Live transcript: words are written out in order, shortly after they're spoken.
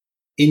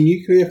In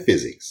nuclear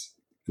physics,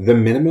 the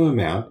minimum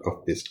amount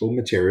of fissile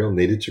material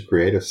needed to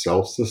create a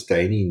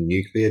self-sustaining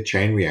nuclear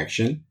chain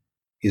reaction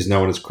is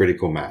known as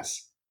critical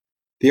mass.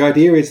 The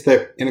idea is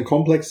that in a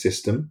complex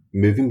system,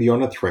 moving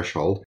beyond a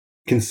threshold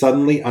can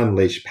suddenly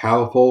unleash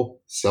powerful,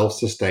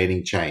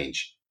 self-sustaining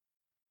change.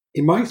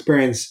 In my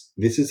experience,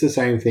 this is the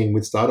same thing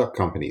with startup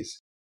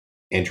companies.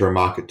 Enter a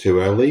market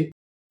too early,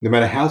 no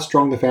matter how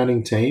strong the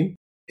founding team,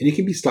 and you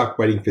can be stuck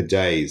waiting for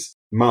days,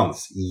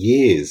 months,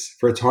 years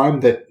for a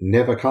time that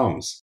never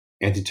comes.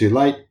 Enter too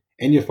late,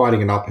 and you're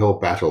fighting an uphill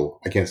battle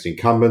against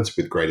incumbents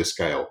with greater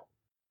scale.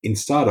 In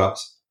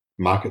startups,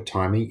 market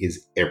timing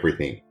is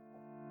everything.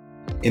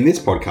 In this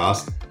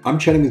podcast, I'm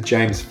chatting with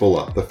James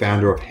Fuller, the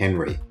founder of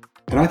Henry,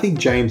 and I think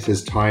James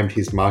has timed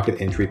his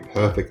market entry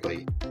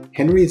perfectly.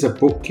 Henry is a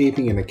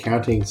bookkeeping and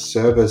accounting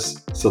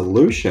service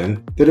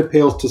solution that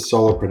appeals to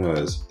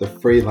solopreneurs, the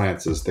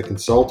freelancers, the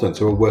consultants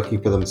who are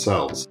working for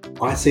themselves.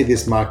 I see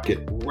this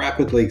market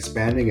rapidly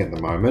expanding at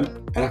the moment,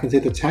 and I can see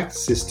the tax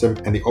system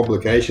and the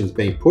obligations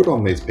being put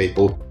on these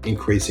people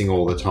increasing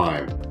all the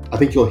time. I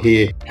think you'll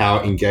hear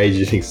how engaged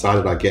and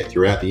excited I get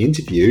throughout the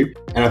interview,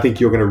 and I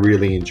think you're going to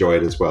really enjoy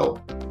it as well.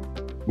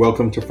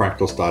 Welcome to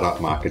Fractal Startup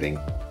Marketing,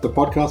 the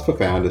podcast for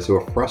founders who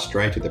are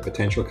frustrated that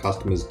potential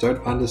customers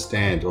don't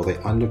understand or they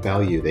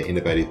undervalue their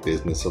innovative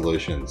business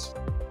solutions.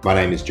 My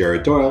name is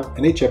Jared Doyle,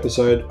 and each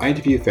episode I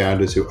interview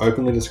founders who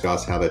openly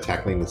discuss how they're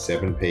tackling the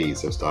 7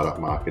 Ps of startup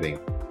marketing.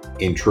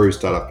 In true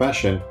startup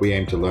fashion, we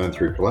aim to learn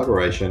through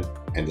collaboration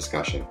and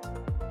discussion.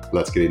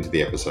 Let's get into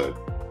the episode.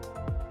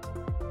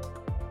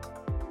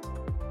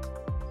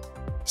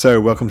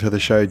 So welcome to the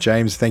show,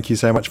 James. Thank you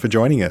so much for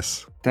joining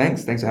us.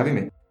 Thanks for having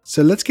me.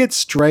 So let's get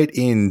straight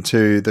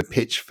into the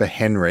pitch for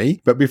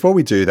Henry. But before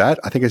we do that,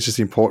 I think it's just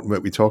important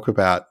that we talk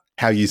about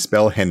how you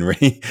spell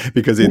Henry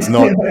because it's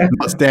not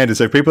standard.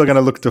 So people are going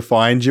to look to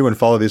find you and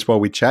follow this while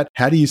we chat.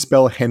 How do you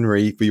spell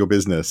Henry for your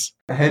business?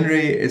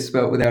 Henry is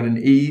spelled without an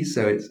E,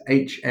 so it's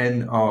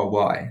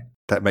Henry.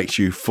 That makes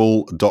you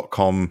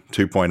full.com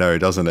 2.0,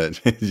 doesn't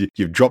it?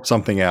 You've dropped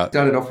something out.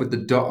 Started off with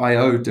the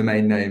 .io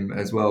domain name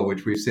as well,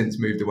 which we've since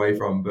moved away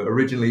from. But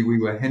originally we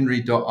were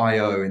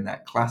Henry.io in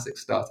that classic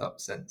startup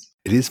sense.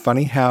 It is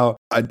funny how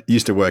I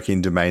used to work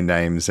in domain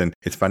names, and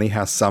it's funny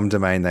how some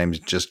domain names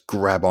just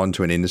grab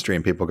onto an industry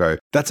and people go,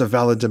 that's a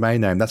valid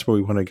domain name. That's where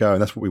we want to go.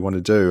 And that's what we want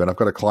to do. And I've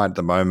got a client at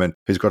the moment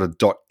who's got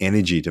a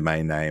 .energy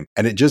domain name.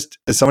 And it just,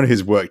 as someone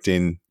who's worked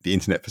in the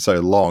internet for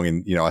so long,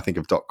 and, I think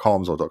of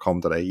 .coms or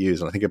 .com.aus,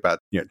 and I think about,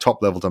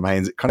 top level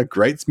domains, it kind of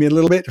grates me a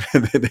little bit,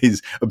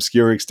 these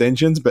obscure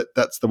extensions, but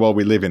that's the world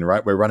we live in,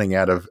 right? We're running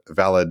out of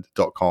valid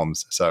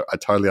 .coms. So I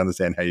totally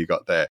understand how you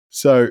got there.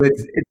 So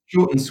it's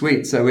short and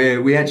sweet. So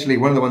we actually,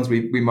 one of the ones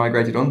we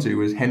migrated onto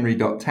was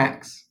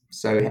Henry.tax.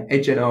 So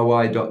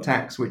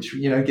Henry.tax, which,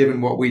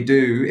 given what we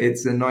do,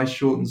 it's a nice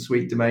short and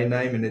sweet domain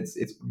name, and it's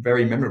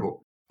very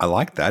memorable. I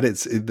like that.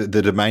 It's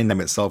the domain name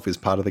itself is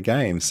part of the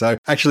game. So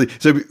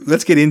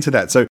let's get into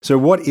that. So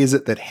what is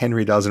it that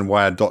Henry does, and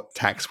why a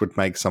 .tax would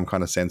make some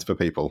kind of sense for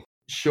people?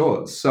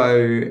 Sure.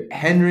 So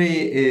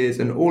Henry is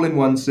an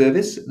all-in-one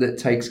service that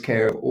takes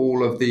care of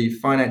all of the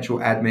financial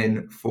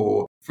admin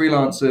for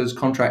freelancers,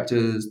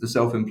 contractors, the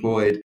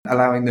self-employed,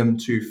 allowing them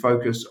to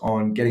focus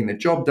on getting the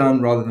job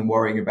done rather than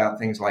worrying about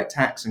things like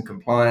tax and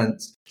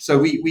compliance. So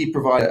we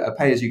provide a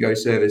pay-as-you-go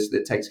service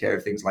that takes care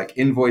of things like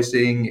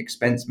invoicing,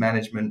 expense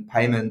management,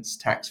 payments,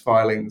 tax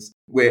filings.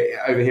 We're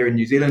over here in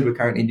New Zealand. We're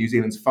currently New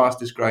Zealand's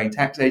fastest growing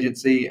tax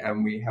agency,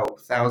 and we help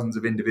thousands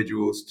of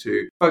individuals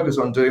to focus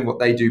on doing what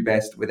they do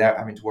best without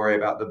having to worry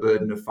about the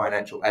burden of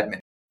financial admin.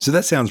 So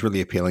that sounds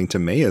really appealing to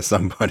me as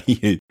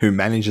somebody who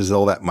manages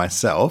all that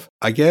myself.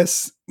 I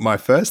guess my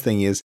first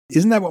thing is,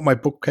 isn't that what my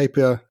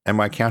bookkeeper and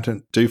my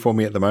accountant do for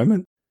me at the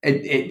moment?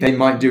 They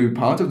might do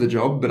part of the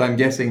job, but I'm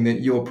guessing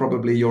that you're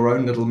probably your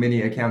own little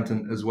mini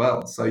accountant as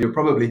well. So you're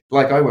probably,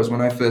 like I was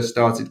when I first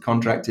started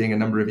contracting a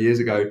number of years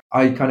ago,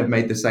 I kind of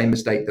made the same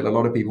mistake that a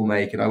lot of people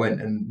make. And I went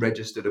and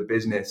registered a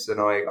business,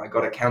 and I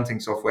got accounting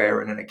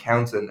software and an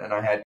accountant, and I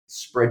had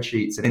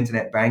spreadsheets and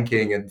internet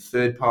banking and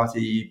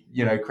third-party,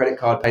 credit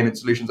card payment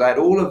solutions. I had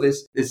all of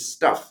this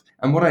stuff.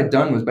 And what I'd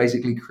done was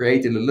basically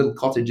created a little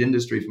cottage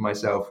industry for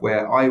myself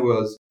where I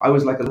was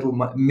like a little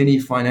mini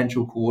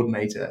financial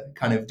coordinator,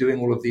 kind of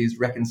doing all of these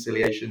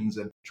reconciliations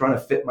and trying to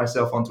fit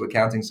myself onto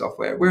accounting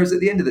software. Whereas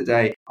at the end of the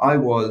day, I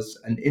was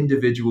an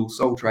individual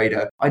sole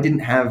trader. I didn't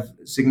have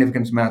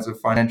significant amounts of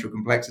financial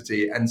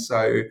complexity. And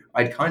so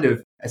I'd kind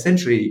of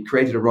essentially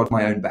created a rod on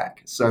my own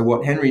back. So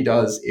what Henry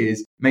does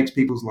is makes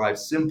people's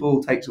lives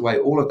simple, takes away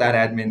all of that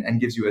admin,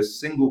 and gives you a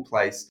single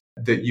place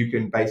that you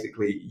can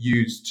basically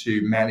use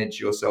to manage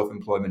your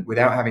self-employment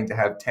without having to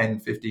have 10,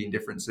 15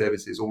 different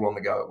services all on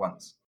the go at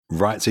once.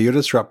 Right. So you're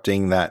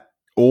disrupting that,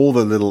 all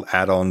the little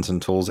add-ons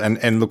and tools.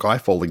 And look, I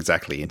fall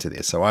exactly into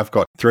this. So I've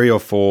got 3 or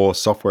 4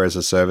 software as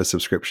a service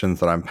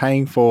subscriptions that I'm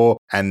paying for.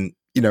 And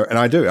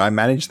I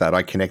manage that.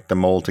 I connect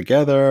them all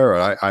together.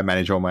 I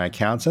manage all my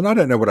accounts, and I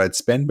don't know what I'd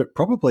spend, but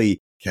probably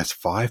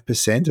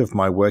 5% of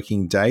my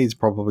working day is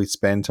probably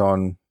spent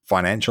on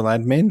financial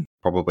admin.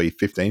 probably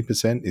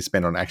 15% is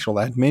spent on actual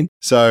admin.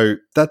 So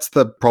that's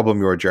the problem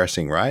you're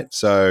addressing, right?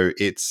 So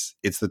it's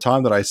the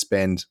time that I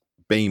spend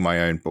being my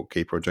own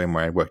bookkeeper or doing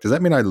my own work. Does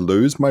that mean I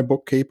lose my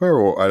bookkeeper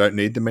or I don't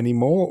need them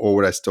anymore, or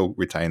would I still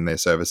retain their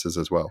services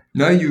as well?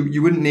 No,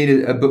 you wouldn't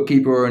need a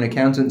bookkeeper or an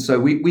accountant. So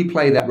we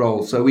play that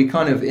role. So we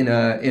kind of, in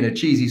a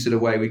cheesy sort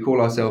of way, we call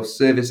ourselves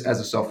service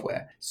as a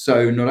software.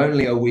 So not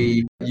only are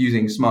we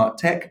using smart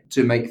tech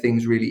to make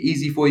things really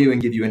easy for you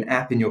and give you an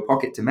app in your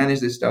pocket to manage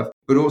this stuff,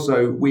 but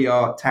also we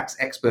are tax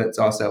experts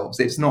ourselves.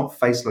 It's not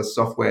faceless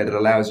software that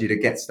allows you to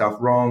get stuff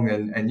wrong.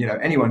 And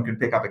anyone can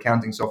pick up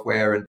accounting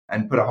software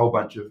and put a whole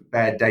bunch of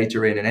bad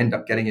data in and end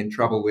up getting in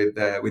trouble with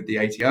the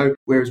ATO.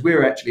 Whereas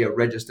we're actually a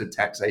registered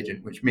tax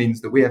agent, which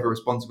means that we have a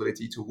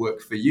responsibility to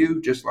work for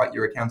you, just like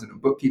your accountant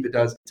and bookkeeper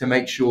does, to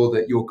make sure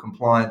that you're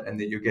compliant and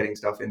that you're getting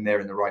stuff in there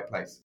in the right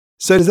place.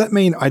 So does that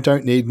mean I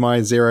don't need my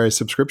Xero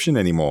subscription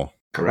anymore?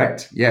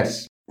 Correct.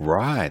 Yes.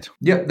 Right.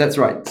 Yep, that's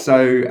right.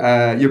 So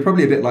you're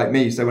probably a bit like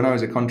me. So when I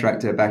was a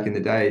contractor back in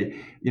the day,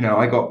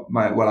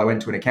 I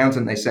went to an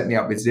accountant, they set me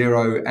up with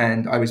Xero,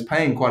 and I was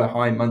paying quite a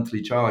high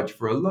monthly charge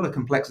for a lot of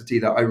complexity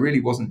that I really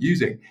wasn't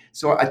using.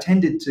 So I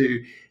tended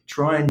to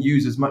try and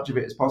use as much of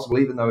it as possible,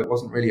 even though it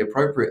wasn't really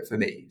appropriate for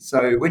me.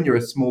 So when you're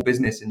a small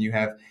business and you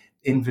have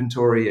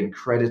inventory and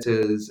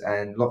creditors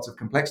and lots of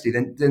complexity,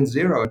 then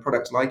Xero and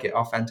products like it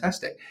are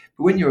fantastic.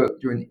 But when you're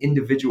an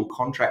individual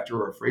contractor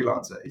or a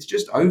freelancer, it's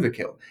just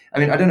overkill. I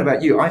mean, I don't know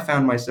about you, I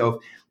found myself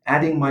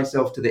adding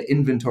myself to the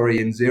inventory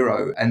in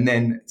Xero and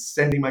then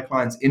sending my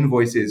clients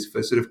invoices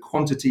for sort of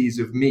quantities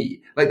of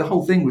me. Like the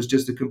whole thing was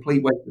just a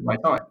complete waste of my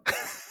time.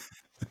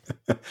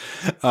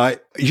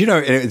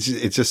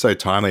 It's just so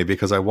timely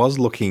because I was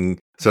looking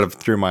sort of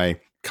through my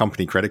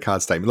company credit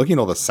card statement, looking at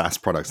all the SaaS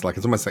products. Like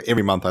it's almost like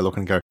every month I look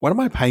and go, what am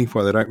I paying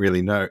for that I don't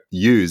really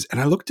use? And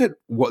I looked at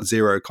what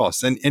Xero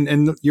costs, and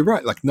you're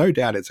right. Like no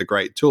doubt it's a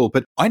great tool,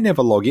 but I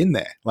never log in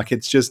there. Like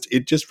it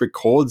just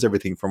records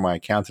everything from my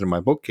accountant and my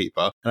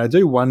bookkeeper. And I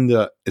do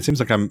wonder, it seems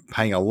like I'm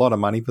paying a lot of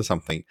money for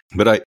something,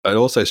 but it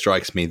also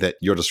strikes me that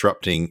you're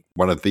disrupting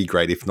one of the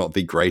great, if not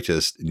the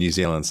greatest, New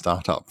Zealand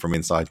startup from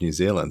inside New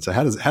Zealand. So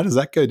how does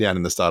that go down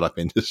in the startup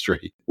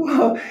industry?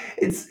 Well,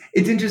 it's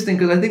interesting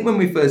because I think when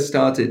we first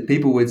started,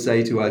 people would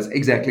say to us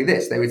exactly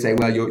this. They would say,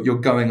 well, you're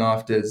going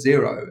after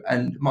Xero.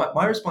 And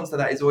my response to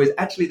that is always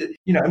actually that,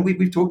 and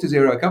we've talked to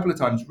Xero a couple of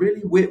times,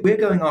 really, we're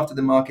going after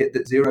the market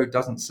that Xero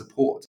doesn't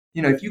support.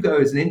 If you go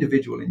as an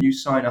individual and you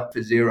sign up for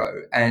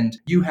Xero and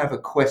you have a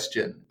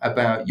question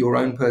about your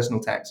own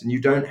personal tax and you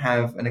don't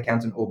have an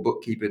accountant or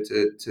bookkeeper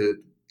to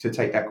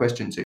take that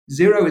question to,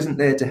 Xero isn't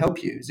there to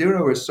help you.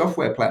 Xero is a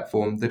software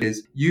platform that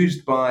is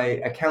used by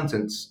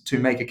accountants to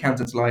make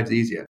accountants' lives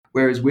easier.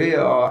 Whereas we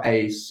are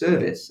a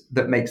service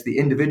that makes the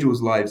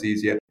individuals' lives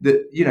easier.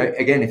 That,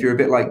 again, if you're a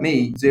bit like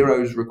me,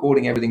 Xero's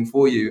recording everything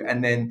for you.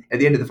 And then at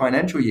the end of the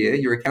financial year,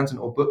 your accountant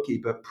or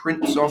bookkeeper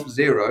prints off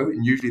Xero,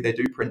 and usually they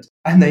do print,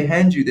 and they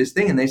hand you this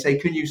thing and they say,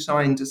 can you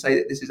sign to say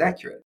that this is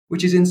accurate?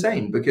 Which is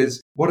insane,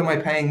 because what am I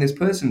paying this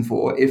person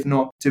for if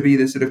not to be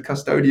the sort of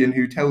custodian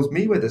who tells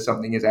me whether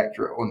something is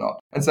accurate or not?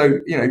 And so,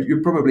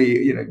 you're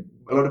probably,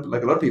 a lot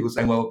of people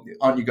saying, well,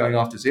 aren't you going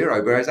after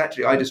Xero? Whereas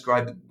actually I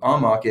describe our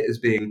market as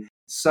being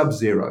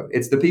Sub-Zero.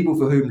 It's the people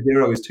for whom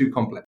Xero is too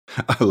complex.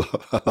 I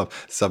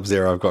love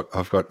Sub-Zero.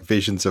 I've got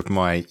visions of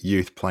my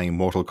youth playing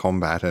Mortal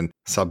Kombat and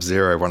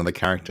Sub-Zero, one of the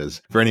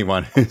characters. For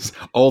anyone who's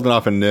old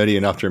enough and nerdy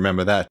enough to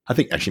remember that, I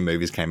think actually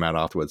movies came out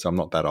afterwards, so I'm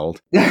not that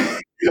old.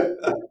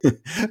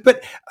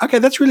 But okay,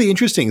 that's really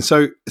interesting.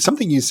 So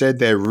something you said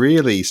there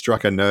really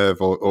struck a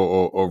nerve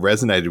or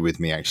resonated with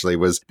me, actually,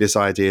 was this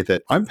idea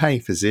that I'm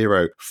paying for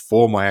Xero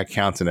for my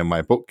accountant and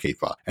my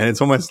bookkeeper. And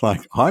it's almost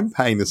like I'm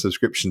paying the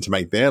subscription to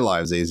make their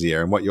lives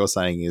easier. And what you're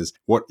saying is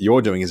what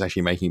you're doing is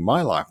actually making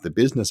my life, the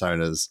business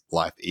owner's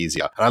life,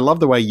 easier. And I love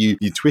the way you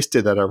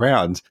twisted that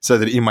around so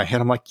that in my head,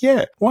 I'm like,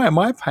 yeah, why am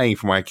I paying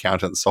for my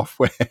accountant's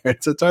software?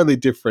 It's a totally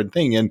different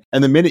thing. And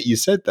the minute you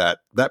said that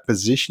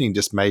positioning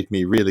just made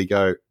me really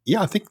go,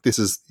 yeah, I think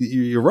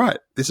you're right.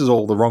 This is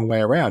all the wrong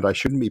way around. I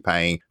shouldn't be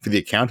paying for the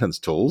accountant's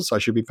tools. I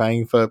should be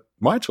paying for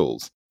my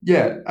tools.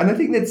 Yeah, and I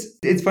think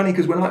it's funny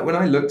because when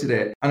I looked at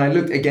it, and I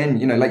looked again,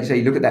 like you say,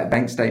 you look at that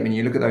bank statement,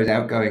 you look at those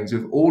outgoings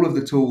of all of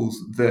the tools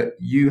that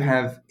you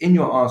have in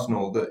your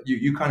arsenal that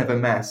you kind of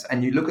amass,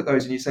 and you look at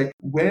those and you say,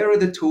 where are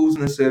the tools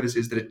and the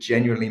services that are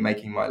genuinely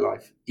making my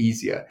life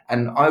easier?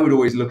 And I would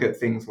always look at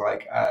things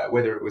like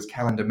whether it was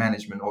calendar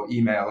management or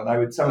email,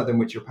 and some of them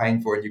which you're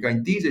paying for, and you're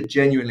going, these are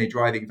genuinely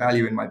driving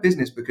value in my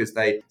business because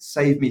they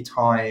save me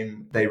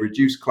time, they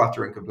reduce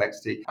clutter and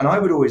complexity. And I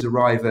would always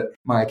arrive at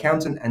my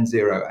accountant and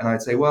Xero, and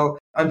I'd say, well,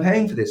 I'm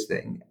paying for this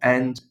thing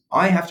and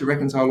I have to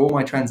reconcile all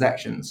my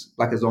transactions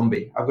like a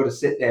zombie. I've got to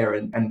sit there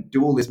and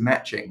do all this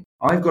matching.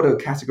 I've got to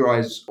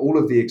categorize all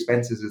of the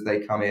expenses as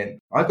they come in.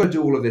 I've got to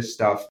do all of this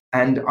stuff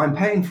and I'm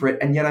paying for it.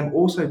 And yet I'm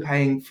also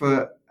paying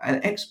for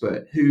an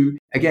expert who,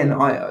 again,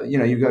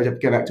 you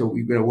go back to,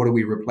 what are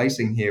we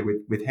replacing here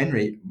with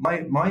Henry?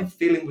 My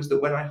feeling was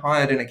that when I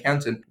hired an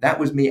accountant, that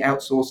was me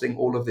outsourcing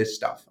all of this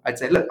stuff. I'd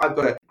say, look, I've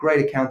got a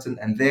great accountant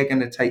and they're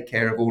going to take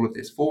care of all of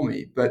this for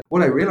me. But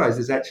what I realized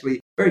is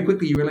actually very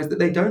quickly you realize that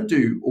they don't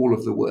do all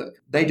of the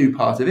work. They do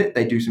part of it.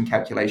 They do some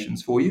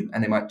calculations for you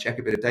and they might check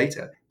a bit of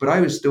data. But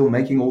I was still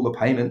making all the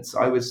payments.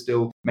 I was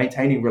still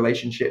maintaining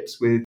relationships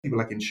with people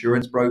like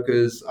insurance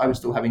brokers. I was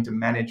still having to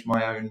manage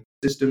my own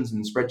systems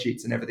and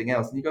spreadsheets and everything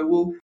else. And you go,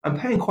 well, I'm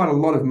paying quite a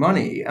lot of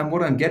money. And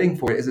what I'm getting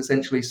for it is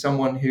essentially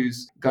someone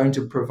who's going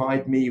to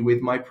provide me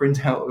with my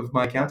printout of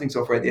my accounting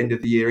software at the end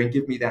of the year and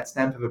give me that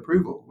stamp of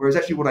approval. Whereas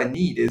actually what I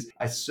need is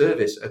a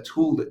service, a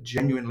tool that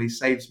genuinely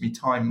saves me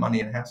time,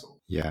 money, and hassle.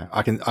 Yeah,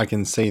 I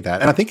can see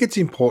that. And I think it's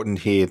important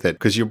here that,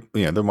 because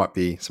there might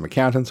be some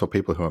accountants or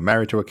people who are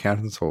married to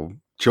accountants or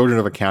children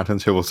of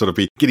accountants who will sort of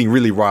be getting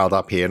really riled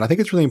up here. And I think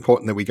it's really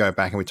important that we go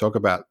back and we talk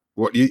about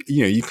what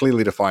you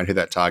clearly define who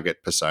that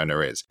target persona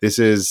is. This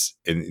is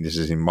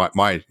in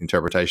my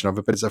interpretation of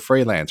it, but it's a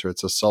freelancer,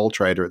 it's a sole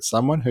trader, it's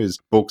someone whose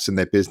books and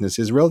their business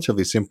is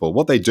relatively simple.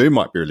 What they do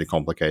might be really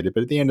complicated,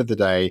 but at the end of the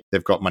day,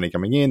 they've got money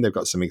coming in, they've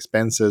got some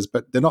expenses,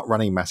 but they're not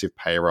running massive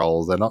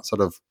payrolls, they're not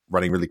sort of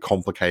running really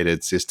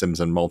complicated systems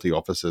and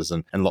multi-offices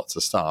and lots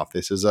of staff.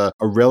 This is a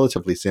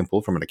relatively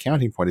simple, from an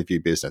accounting point of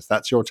view, business.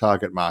 That's your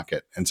target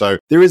market. And so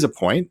there is a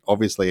point.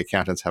 Obviously,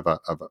 accountants have a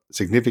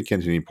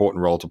significant and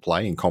important role to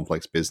play in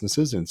complex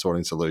businesses and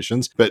sorting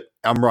solutions. But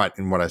I'm right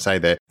in what I say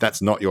there.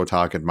 That's not your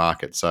target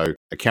market. So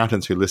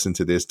accountants who listen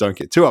to this, don't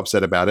get too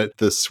upset about it.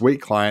 The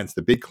sweet clients,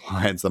 the big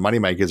clients, the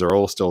moneymakers are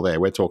all still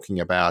there. We're talking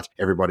about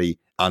everybody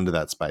under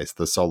that space,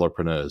 the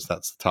solopreneurs.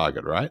 That's the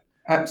target, right?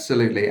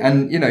 Absolutely.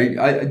 And,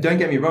 don't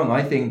get me wrong,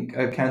 I think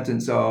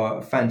accountants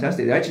are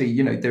fantastic. Actually,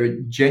 they're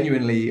a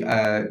genuinely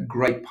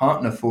great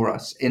partner for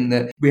us in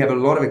that we have a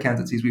lot of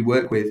accountancies we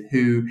work with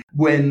who,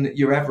 when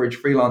your average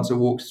freelancer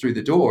walks through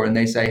the door and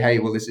they say, hey,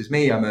 well, this is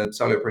me, I'm a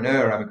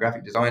solopreneur, I'm a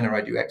graphic designer,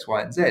 I do X,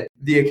 Y, and Z,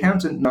 the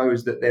accountant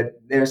knows that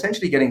they're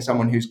essentially getting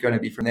someone who's going to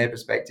be, from their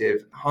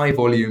perspective, high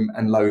volume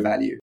and low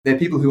value. They're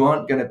people who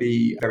aren't going to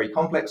be very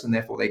complex and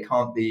therefore they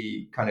can't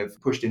be kind of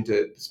pushed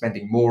into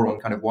spending more on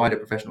kind of wider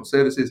professional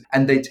services.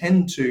 And they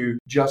tend to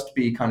just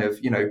be kind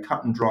of,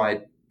 cut and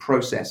dried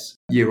process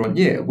year on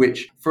year,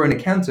 which for an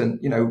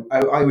accountant, I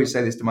always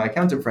say this to my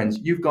accountant friends,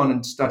 you've gone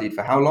and studied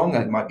for how long?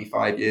 It might be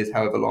 5 years,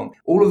 however long.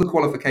 All of the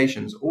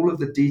qualifications, all of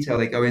the detail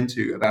they go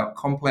into about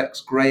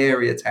complex gray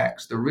area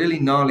tax, the really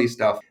gnarly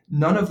stuff,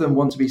 none of them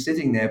want to be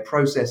sitting there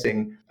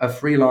processing a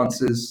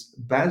freelancer's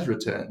BAS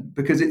return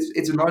because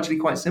it's largely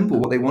quite simple.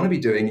 What they want to be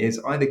doing is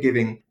either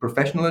giving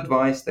professional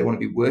advice, they want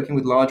to be working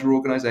with larger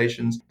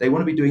organizations, they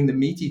want to be doing the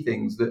meaty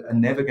things that are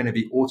never going to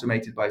be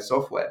automated by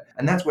software.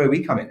 And that's where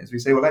we come in, is we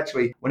say, well,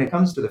 actually, when it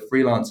comes to the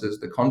freelancers,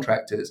 the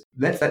contractors,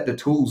 let's let the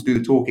tools do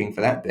the talking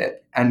for that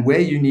bit. And where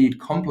you need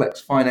complex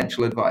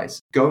financial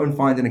advice, go and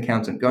find an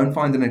accountant, go and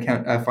find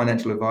a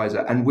financial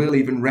advisor, and we'll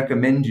even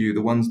recommend you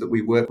the ones that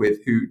we work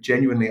with who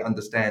genuinely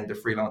understand the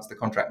freelance, the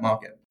contract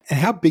market. And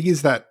how big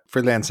is that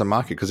freelancer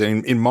market? Because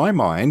in my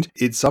mind,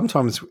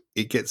 sometimes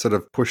it gets sort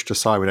of pushed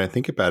aside. We don't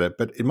think about it,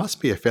 but it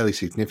must be a fairly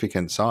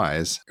significant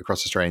size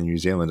across Australia and New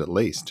Zealand at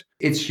least.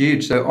 It's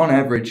huge. So on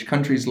average,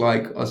 countries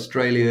like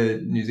Australia,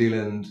 New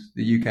Zealand,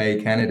 the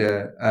UK,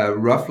 Canada,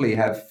 roughly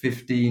have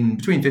between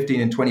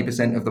 15 and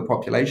 20% of the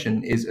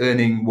population is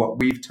earning what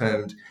we've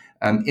termed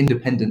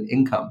independent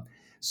income.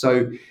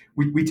 So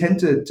we tend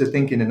to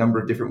think in a number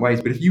of different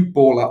ways, but if you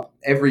ball up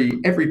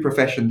every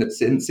profession that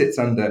sits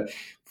under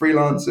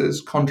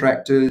freelancers,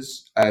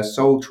 contractors,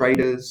 sole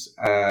traders,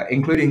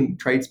 including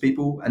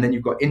tradespeople, and then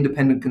you've got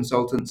independent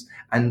consultants,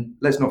 and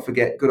let's not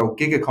forget good old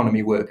gig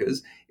economy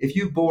workers. If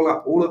you ball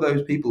up all of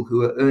those people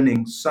who are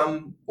earning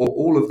some or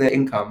all of their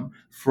income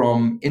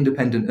from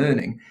independent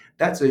earning,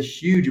 that's a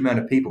huge amount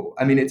of people.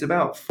 I mean, it's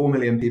about 4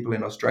 million people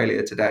in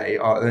Australia today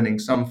are earning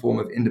some form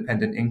of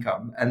independent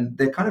income, and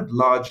they're kind of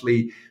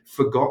largely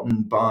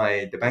forgotten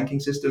by the banking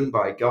system,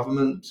 by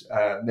government.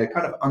 They're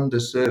kind of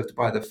underserved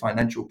by the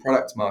financial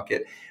products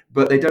market,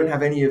 but they don't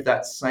have any of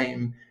that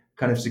same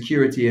kind of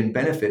security and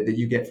benefit that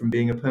you get from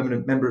being a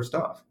permanent member of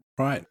staff.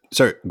 Right.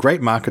 So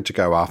great market to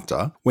go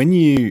after. When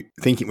you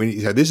say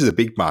this is a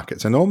big market,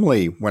 so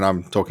normally when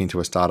I'm talking to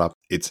a startup,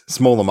 it's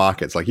smaller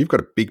markets. Like you've got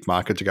a big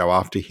market to go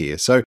after here.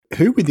 So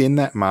who within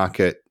that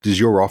market does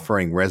your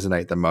offering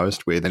resonate the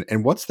most with?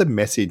 And what's the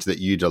message that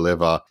you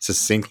deliver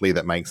succinctly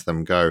that makes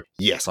them go,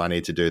 yes, I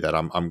need to do that.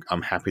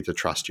 I'm happy to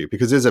trust you,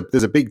 because there's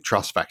a big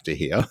trust factor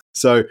here.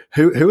 So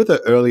who are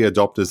the early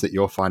adopters that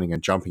you're finding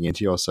and jumping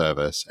into your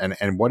service?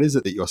 And what is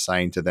it that you're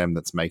saying to them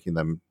that's making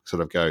them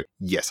sort of go,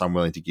 yes, I'm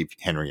willing to give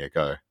Henry a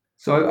go?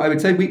 So I would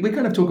say we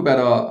kind of talk about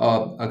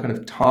our kind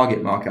of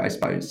target market, I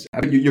suppose.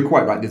 I mean, you're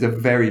quite right. There's a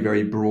very,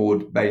 very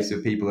broad base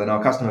of people, and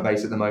our customer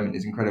base at the moment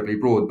is incredibly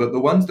broad. But the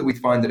ones that we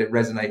find that it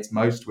resonates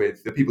most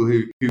with, the people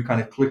who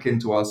kind of click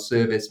into our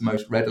service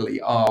most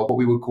readily, are what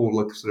we would call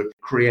like sort of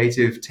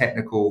creative,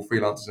 technical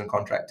freelancers and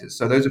contractors.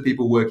 So those are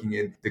people working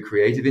in the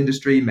creative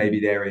industry. Maybe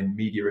they're in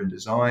media and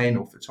design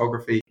or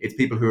photography. It's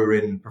people who are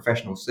in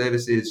professional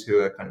services,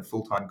 who are kind of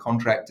full-time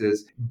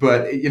contractors.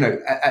 But, you know,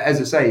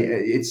 as I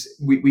say,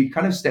 we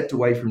kind of stepped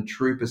away from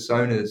true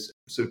personas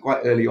sort of quite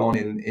early on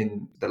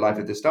in the life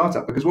of the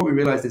startup, because what we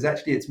realized is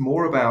actually it's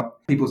more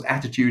about people's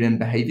attitude and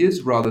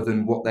behaviors rather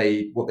than what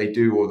they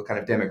do or the kind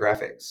of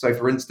demographics. So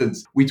for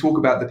instance, we talk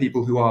about the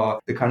people who are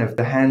the kind of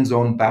the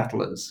hands-on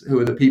battlers, who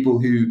are the people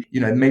who,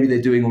 you know, maybe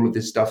they're doing all of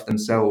this stuff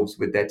themselves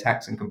with their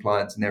tax and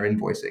compliance and their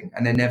invoicing,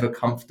 and they're never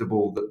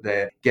comfortable that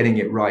they're getting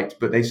it right,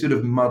 but they sort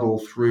of muddle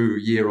through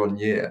year on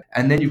year.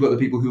 And then you've got the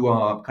people who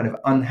are kind of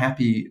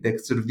unhappy, they're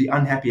sort of the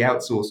unhappy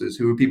outsourcers,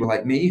 who are people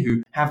like me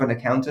who have an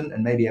accountant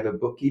and maybe have a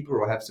bookkeeper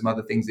or have some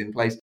other things in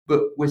place,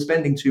 but we're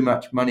spending too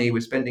much money,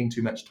 we're spending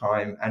too much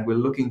time, and we're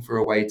looking for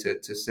a way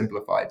to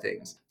simplify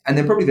things. And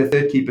then probably the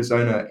third key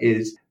persona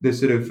is the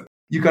sort of,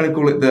 you kind of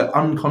call it the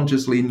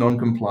unconsciously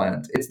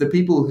non-compliant. It's the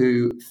people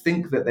who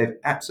think that they've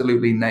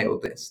absolutely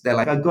nailed this. They're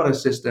like, I've got a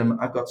system,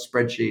 I've got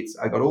spreadsheets,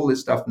 I've got all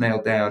this stuff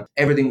nailed down,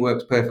 everything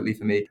works perfectly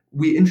for me.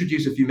 We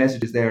introduce a few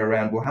messages there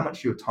around, well, how much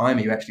of your time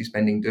are you actually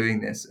spending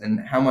doing this? And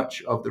how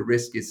much of the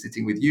risk is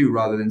sitting with you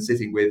rather than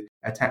sitting with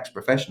a tax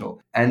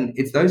professional? And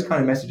it's those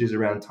kind of messages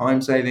around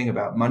time saving,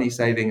 about money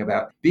saving,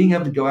 about being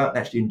able to go out and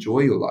actually enjoy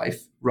your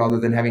life rather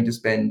than having to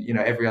spend, you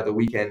know, every other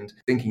weekend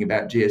thinking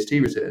about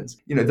GST returns.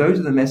 You know, those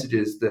are the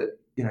messages that,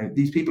 you know,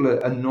 these people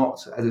are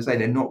not, as I say,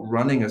 they're not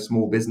running a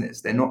small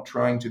business. They're not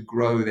trying to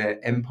grow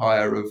their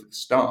empire of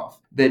staff.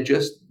 They're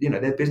just, you know,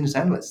 they're business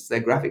analysts, they're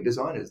graphic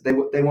designers. They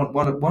want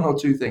one or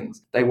two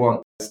things. They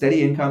want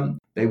steady income,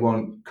 they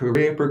want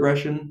career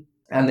progression,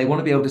 and they want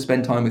to be able to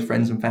spend time with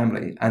friends and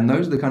family. And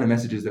those are the kind of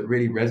messages that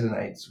really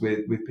resonates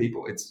with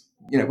people. It's,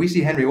 you know, we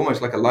see Henry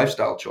almost like a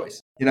lifestyle choice.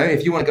 You know,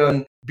 if you want to go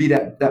and be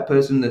that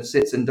person that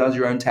sits and does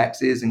your own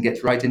taxes and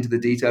gets right into the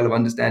detail of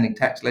understanding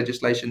tax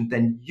legislation,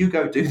 then you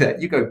go do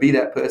that. You go be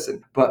that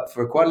person. But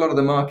for quite a lot of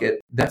the market,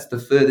 that's the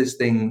furthest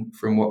thing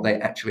from what they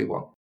actually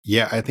want.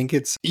 Yeah, I think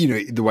it's, you know,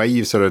 the way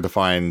you've sort of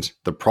defined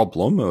the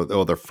problem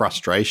or the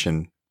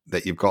frustration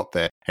that you've got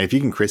there. And if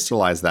you can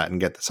crystallize that and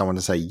get someone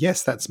to say,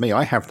 yes, that's me,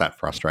 I have that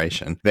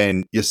frustration,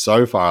 then you're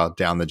so far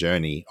down the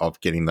journey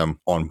of getting them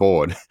on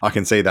board. I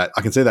can see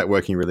that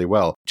working really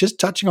well. Just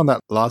touching on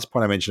that last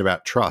point I mentioned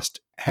about trust.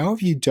 How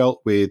have you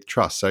dealt with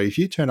trust? So if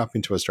you turn up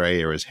into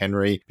Australia as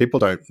Henry, people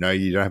don't know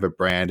you, don't have a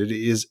brand. It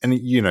is, and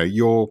you know,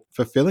 you're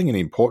fulfilling an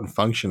important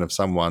function of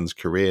someone's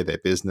career, their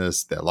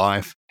business, their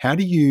life. How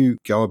do you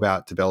go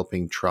about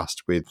developing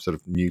trust with sort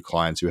of new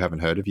clients who haven't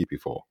heard of you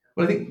before?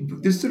 Well, I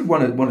think there's sort of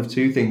one of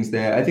two things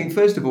there. I think,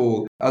 first of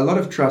all, a lot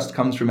of trust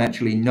comes from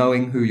actually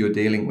knowing who you're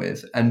dealing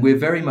with. And we're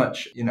very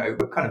much, you know,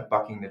 we're kind of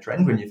bucking the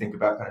trend when you think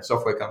about kind of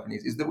software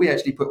companies, is that we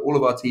actually put all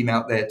of our team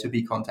out there to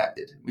be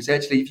contacted. We say,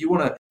 actually, if you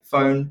want to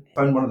phone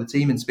one of the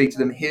team and speak to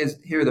them,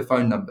 here are the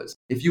phone numbers.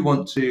 If you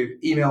want to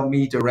email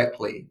me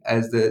directly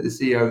as the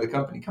CEO of the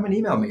company, come and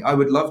email me. I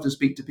would love to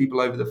speak to people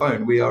over the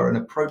phone. We are an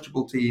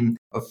approachable team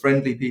of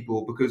friendly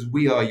people because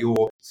we are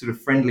your sort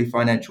of friendly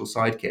financial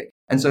sidekick.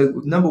 And so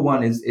number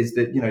one is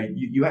that, you know,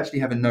 you actually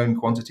have a known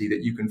quantity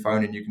that you can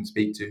phone and you can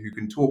speak to, who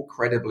can talk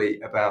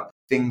credibly about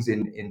things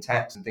in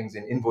tax and things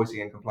in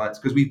invoicing and compliance,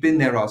 because we've been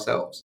there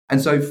ourselves.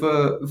 And so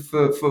for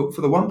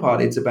the one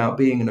part, it's about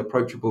being an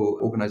approachable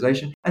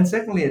organization. And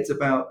secondly, it's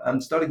about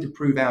starting to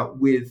prove out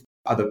with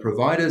other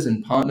providers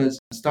and partners,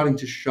 starting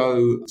to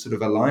show sort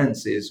of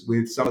alliances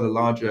with some of the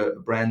larger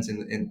brands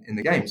in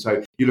the game.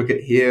 So you look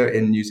at here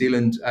in New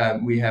Zealand,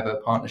 we have a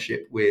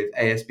partnership with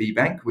ASB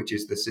Bank, which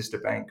is the sister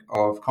bank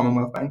of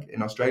Commonwealth Bank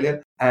in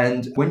Australia.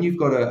 And when you've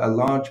got a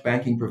large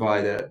banking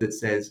provider that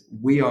says,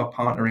 we are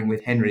partnering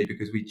with Henry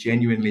because we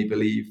genuinely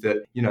believe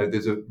that, you know,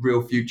 there's a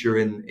real future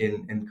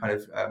in kind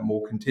of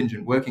more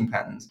contingent working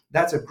patterns,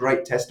 that's a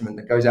great testament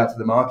that goes out to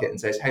the market and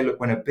says, hey, look,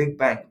 when a big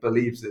bank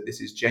believes that this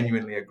is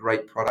genuinely a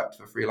great product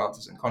for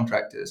freelancers and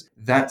contractors,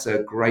 that's a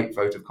great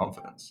vote of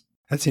confidence.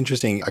 That's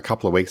interesting. A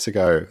couple of weeks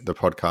ago, the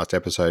podcast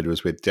episode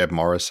was with Deb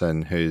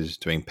Morrison, who's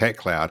doing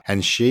PetCloud.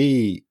 And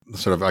she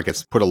sort of, I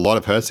guess, put a lot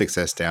of her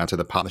success down to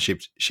the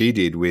partnership she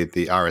did with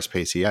the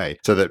RSPCA.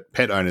 So that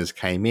pet owners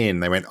came in,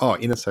 they went,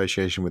 in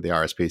association with the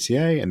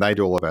RSPCA, and they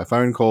do all of our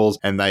phone calls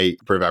and they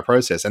approve our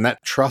process. And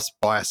that trust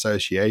by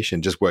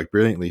association just worked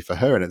brilliantly for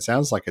her. And it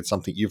sounds like it's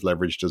something you've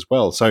leveraged as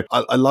well. So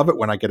I love it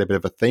when I get a bit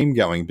of a theme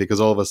going,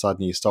 because all of a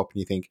sudden you stop and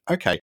you think,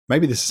 okay,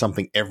 maybe this is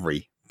something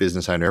every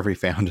business owner, every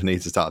founder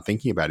needs to start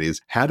thinking about,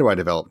 is how do I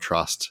develop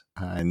trust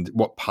and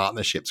what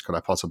partnerships could I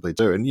possibly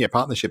do? And yeah,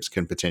 partnerships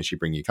can potentially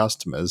bring you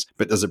customers,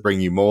 but does it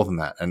bring you more than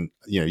that? And,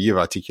 you know, you've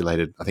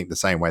articulated, I think, the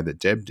same way that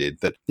Deb did,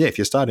 that, yeah, if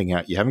you're starting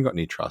out, you haven't got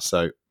any trust.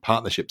 So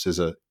partnerships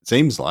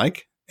seems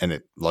like and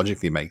it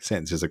logically makes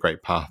sense, is a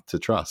great path to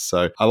trust.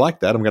 So I like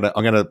that.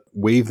 I'm gonna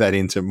weave that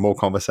into more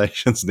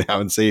conversations now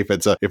and see if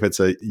it's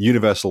a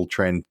universal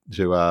trend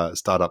to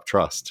start up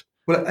trust.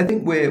 Well, I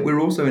think we're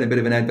also in a bit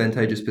of an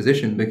advantageous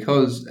position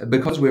because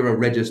we're a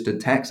registered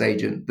tax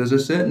agent. There's a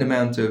certain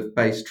amount of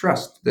base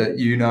trust that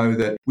you know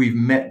that we've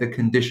met the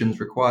conditions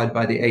required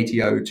by the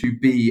ATO to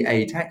be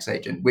a tax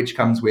agent, which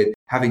comes with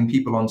having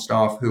people on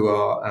staff who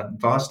are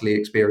vastly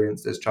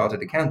experienced as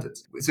chartered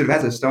accountants. Sort of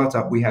as a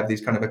startup, we have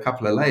these kind of a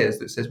couple of layers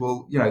that says,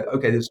 well,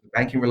 okay, there's some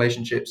banking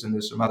relationships and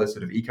there's some other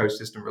sort of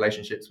ecosystem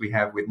relationships we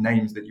have with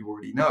names that you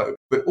already know.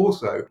 But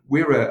also,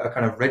 we're a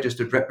kind of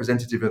registered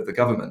representative of the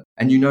government.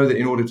 And you know that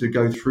in order to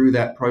go through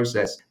that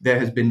process, there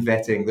has been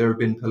vetting, there have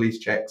been police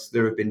checks,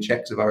 there have been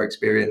checks of our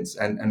experience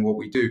and what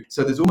we do.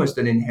 So there's almost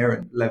an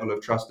inherent level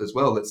of trust as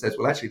well that says,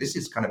 well, actually, this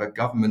is kind of a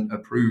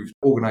government-approved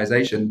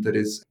organization that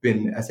has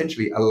been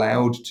essentially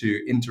allowed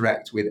to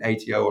interact with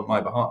ATO on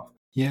my behalf.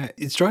 Yeah,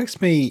 it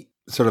strikes me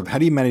sort of, how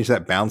do you manage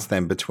that balance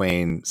then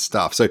between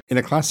stuff? So in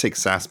a classic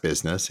SaaS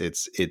business,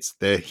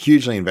 they're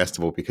hugely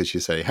investable because you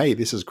say, hey,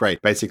 this is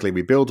great. Basically,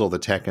 we build all the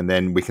tech and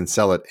then we can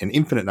sell it an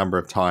infinite number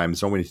of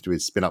times. All we need to do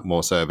is spin up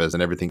more servers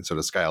and everything sort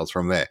of scales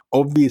from there.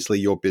 Obviously,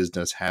 your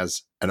business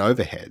has an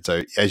overhead.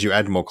 So as you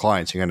add more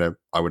clients, you're going to,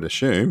 I would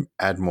assume,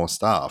 add more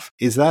staff.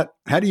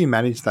 How do you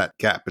manage that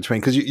gap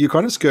between, because you're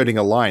kind of skirting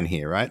a line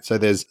here, right? So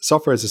there's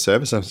software as a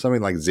service, and something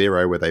like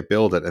Xero where they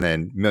build it and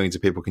then millions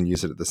of people can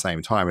use it at the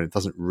same time and it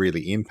doesn't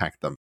really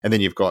impact them. And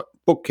then you've got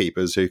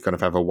bookkeepers who kind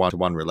of have a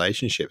one-to-one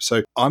relationship.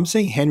 So I'm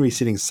seeing Henry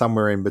sitting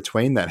somewhere in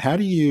between that. How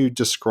do you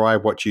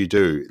describe what you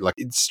do? Like,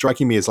 it's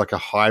striking me as like a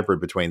hybrid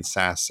between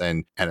SaaS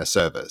and a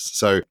service.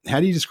 So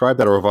how do you describe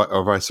that, or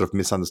have I sort of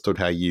misunderstood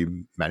how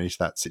you manage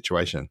that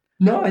situation?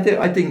 No, I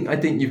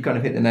think you've kind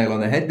of hit the nail on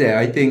the head there.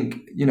 I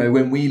think,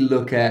 when we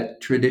look at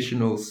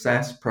traditional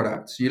SaaS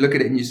products, you look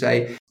at it and you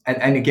say,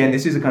 and again,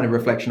 this is a kind of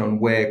reflection on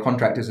where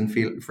contractors and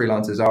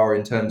freelancers are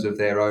in terms of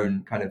their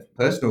own kind of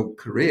personal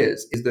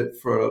careers, is that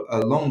for a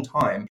long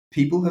time,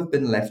 people have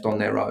been left on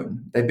their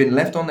own. They've been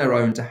left on their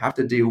own to have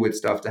to deal with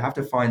stuff, to have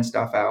to find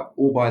stuff out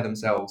all by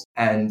themselves.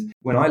 And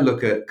when I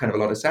look at kind of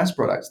a lot of SaaS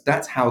products,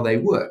 that's how they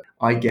work.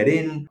 I get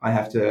in, I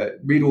have to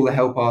read all the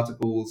help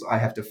articles, I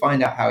have to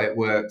find out how it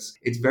works.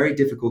 It's very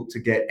difficult to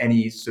get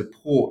any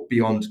support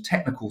beyond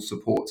technical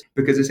support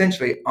because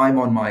essentially I'm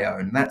on my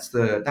own. That's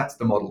the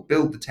model.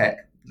 Build the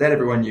tech, let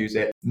everyone use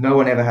it. No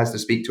one ever has to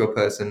speak to a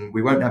person.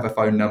 We won't have a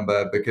phone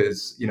number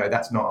because,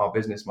 that's not our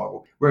business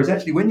model. Whereas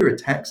actually when you're a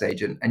tax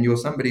agent and you're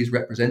somebody's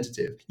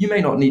representative, you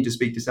may not need to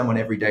speak to someone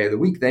every day of the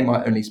week. They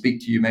might only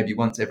speak to you maybe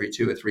once every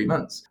 2 or 3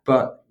 months.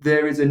 But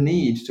there is a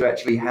need to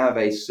actually have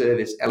a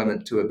service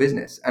element to a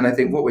business. And I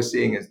think what we're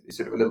seeing is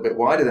sort of a little bit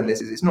wider than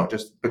this. Is it's not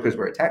just because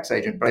we're a tax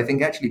agent, but I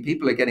think actually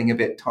people are getting a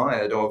bit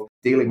tired of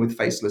dealing with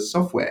faceless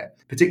software,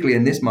 particularly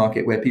in this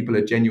market where people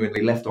are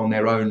genuinely left on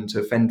their own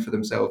to fend for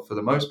themselves for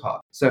the most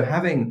part. So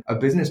having a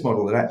business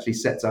model that actually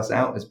sets us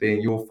out as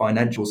being your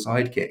financial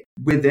sidekick,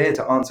 we're there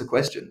to answer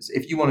questions.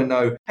 If you want to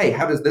know, hey,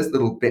 how does this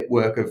little bit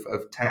work of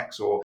tax,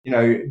 or,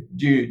 do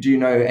you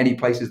know any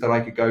places that I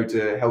could go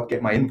to help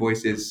get my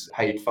invoices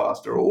paid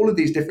faster, or all of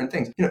these different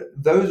things,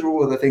 those are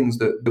all of the things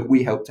that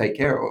we help take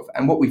care of.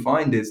 And what we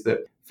find is that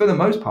for the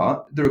most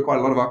part, there are quite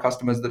a lot of our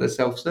customers that are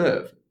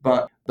self-serve.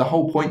 But the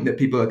whole point that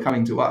people are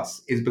coming to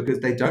us is because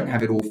they don't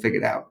have it all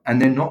figured out and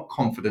they're not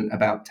confident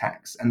about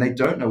tax and they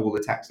don't know all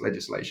the tax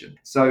legislation.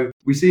 So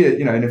we see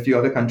it, in a few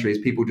other countries,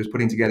 people just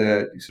putting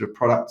together sort of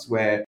products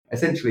where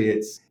essentially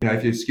it's,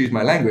 if you excuse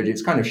my language,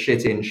 it's kind of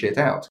shit in, shit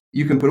out.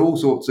 You can put all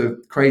sorts of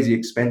crazy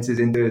expenses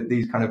into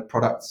these kind of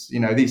products,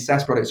 these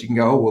SaaS products. You can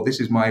go, oh, well,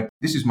 this is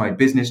my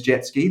business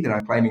jet ski that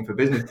I'm claiming for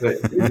business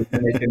purposes,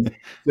 and they can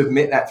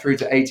submit that through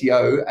to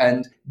ATO.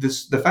 And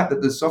the fact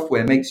that the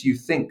software makes you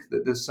think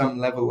that there's some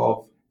level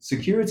of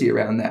security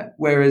around that.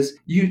 Whereas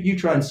you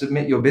try and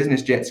submit your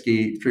business jet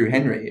ski through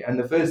Henry, and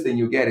the first thing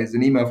you'll get is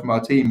an email from our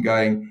team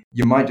going,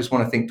 you might just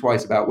want to think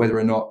twice about whether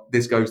or not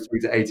this goes through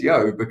to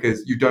ATO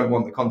because you don't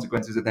want the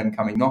consequences of them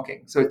coming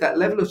knocking. So it's that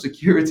level of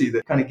security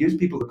that kind of gives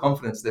people the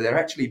confidence that they're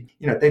actually,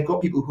 they've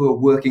got people who are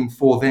working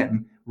for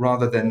them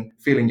rather than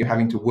feeling you're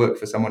having to work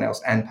for someone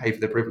else and pay for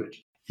the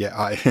privilege. Yeah,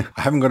 I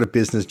haven't got a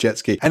business jet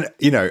ski. And,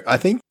 I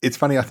think it's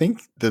funny. I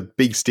think the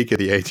big stick of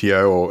the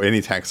ATO or any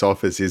tax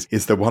office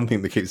is the one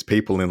thing that keeps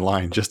people in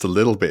line just a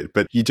little bit.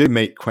 But you do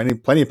meet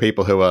plenty of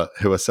people who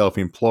are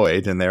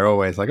self-employed, and they're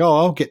always like, oh,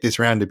 I'll get this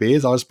round of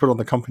beers. I'll just put it on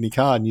the company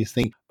card. And you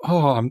think,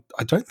 oh,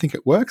 I don't think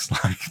it works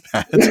like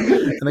that.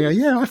 And they go,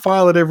 yeah, I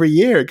file it every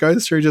year. It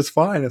goes through just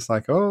fine. It's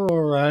like, oh,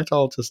 all right,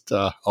 I'll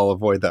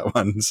avoid that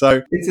one.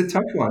 So it's a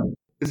tough one.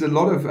 There's a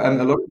lot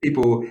of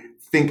people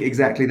think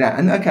exactly that.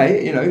 And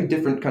okay,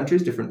 different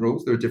countries, different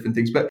rules, there are different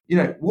things. But,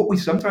 what we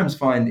sometimes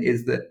find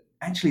is that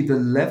actually the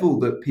level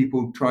that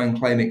people try and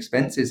claim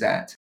expenses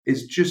at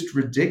is just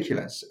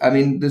ridiculous. I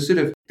mean,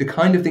 the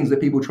kind of things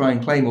that people try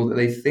and claim or that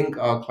they think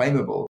are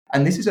claimable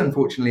And this is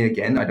unfortunately,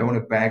 again, I don't want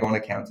to bag on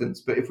accountants,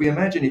 but if we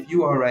imagine if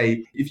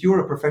you're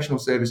a professional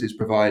services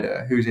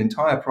provider whose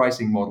entire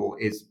pricing model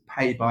is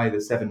pay by the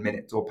 7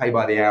 minutes or pay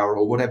by the hour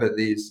or whatever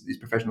these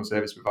professional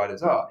service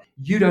providers are,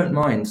 you don't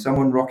mind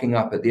someone rocking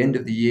up at the end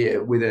of the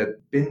year with a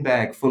bin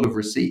bag full of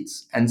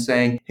receipts and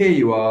saying, here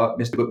you are,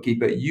 Mr.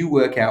 Bookkeeper, you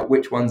work out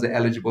which ones are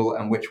eligible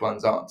and which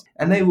ones aren't.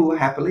 And they will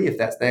happily, if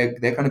that's their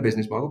kind of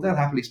business model, they'll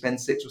happily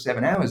spend 6 or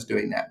 7 hours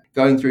doing that,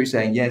 going through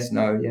saying yes,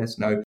 no, yes,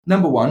 no.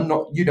 Number one,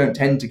 you don't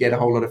tend to get a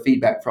whole lot of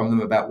feedback from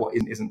them about what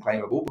isn't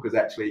claimable, because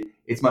actually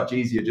it's much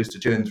easier just to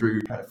churn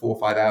through kind of 4 or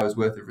 5 hours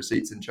worth of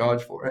receipts and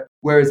charge for it.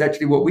 Whereas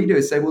actually what we do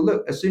is say, well,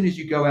 look, as soon as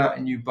you go out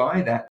and you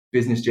buy that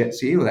business jet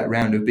ski or that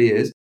round of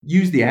beers,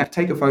 use the app,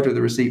 take a photo of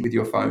the receipt with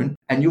your phone,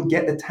 and you'll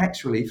get the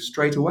tax relief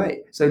straight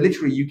away. So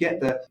literally you get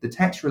the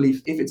tax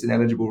relief if it's an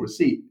eligible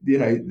receipt.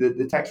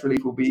 The tax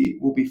relief will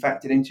be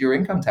factored into your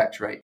income tax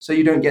rate. So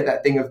you don't get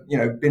that thing of,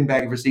 bin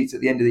bag of receipts at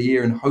the end of the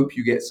year and hope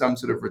you get some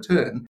sort of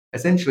return.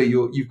 Essentially,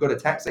 you've got a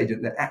tax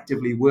agent that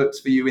actively works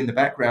for you in the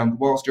background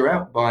whilst you're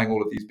out buying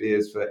all of these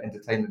beers for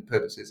entertainment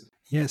purposes.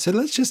 Yeah, so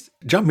let's just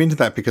jump into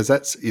that, because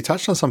you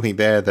touched on something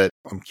there that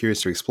I'm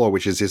curious to explore,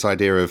 which is this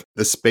idea of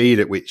the speed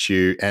at which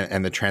you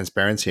and the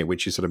transparency at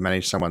which you sort of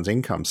manage someone's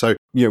income. So,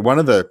 one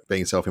of the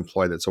being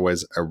self-employed that's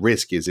always a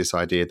risk is this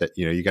idea that,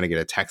 you're going to get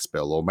a tax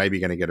bill, or maybe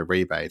you're going to get a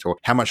rebate, or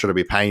how much should I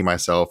be paying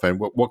myself, and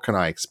what can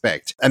I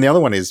expect? And the other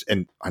one is,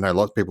 and I know a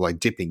lot of people like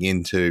dipping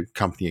into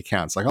company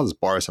accounts, like I'll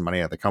just borrow some money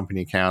out of the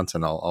company account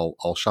and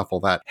I'll shuffle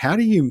that. How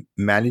do you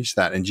manage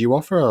that? And do you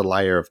offer a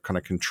layer of kind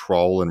of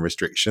control and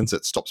restrictions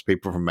that stops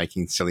people from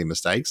making silly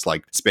mistakes,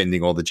 like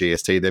spending all the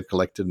GST they've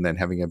collected and then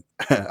having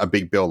a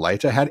big bill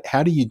later?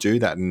 How do you do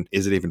that, and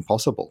is it even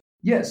possible?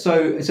 Yeah,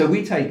 so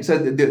we take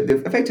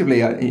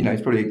effectively,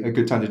 it's probably a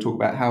good time to talk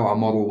about how our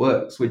model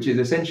works, which is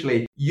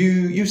essentially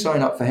you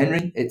sign up for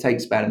Henry. It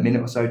takes about a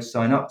minute or so to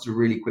sign up. It's a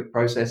really quick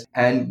process,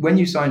 and when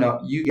you sign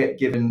up, you get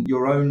given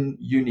your own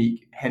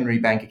unique Henry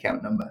bank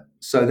account number.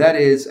 So that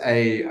is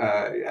a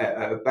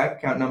bank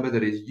account number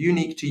that is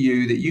unique to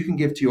you, that you can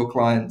give to your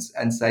clients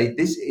and say,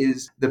 this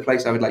is the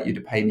place I would like you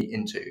to pay me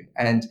into.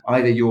 And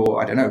either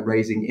you're,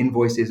 raising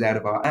invoices out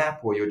of our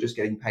app, or you're just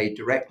getting paid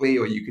directly,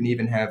 or you can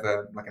even have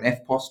an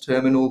FPOS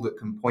terminal that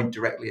can point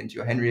directly into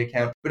your Henry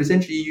account. But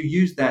essentially you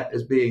use that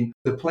as being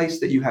the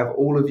place that you have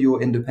all of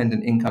your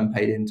independent income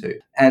paid into.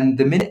 And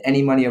the minute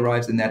any money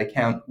arrives in that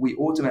account, we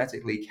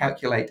automatically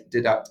calculate,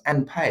 deduct,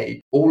 and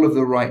pay all of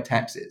the right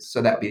taxes.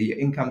 So that'd be your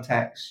income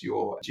tax,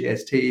 your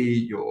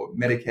GST, your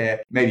Medicare,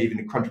 maybe even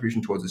a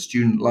contribution towards a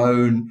student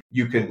loan.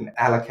 You can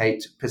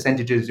allocate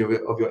percentages of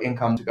your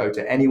income to go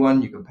to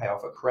anyone. You can pay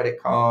off a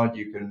credit card.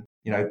 You can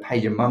pay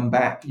your mum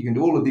back. You can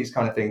do all of these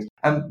kind of things.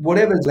 And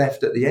whatever's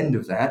left at the end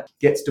of that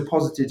gets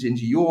deposited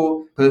into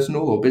your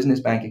personal or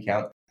business bank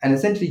account. And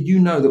essentially,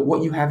 that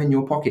what you have in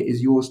your pocket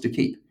is yours to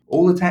keep.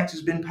 All the tax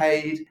has been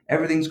paid,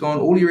 everything's gone,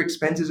 all your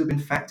expenses have been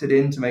factored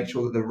in to make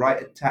sure that the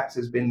right tax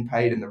has been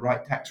paid and the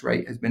right tax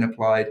rate has been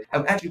applied.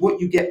 And actually what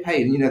you get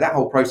paid, and that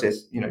whole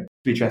process, to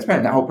be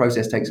transparent, that whole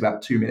process takes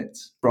about 2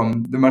 minutes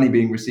from the money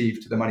being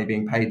received to the money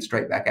being paid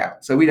straight back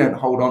out. So we don't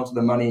hold on to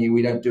the money,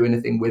 we don't do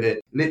anything with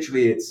it.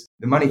 Literally, it's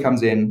the money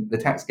comes in, the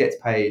tax gets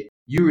paid,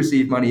 you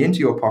receive money into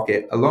your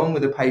pocket along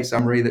with a pay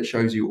summary that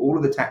shows you all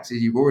of the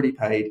taxes you've already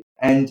paid.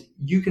 And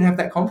you can have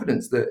that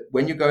confidence that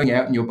when you're going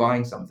out and you're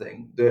buying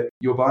something, that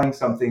you're buying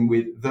something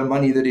with the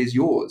money that is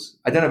yours.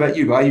 I don't know about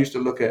you, but I used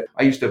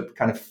to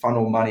kind of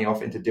funnel money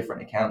off into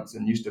different accounts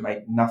and used to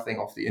make nothing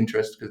off the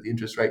interest because the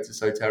interest rates are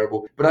so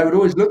terrible. But I would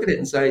always look at it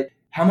and say,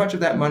 how much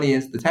of that money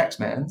is the tax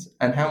man's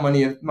and how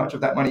much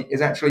of that money is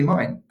actually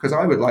mine? Because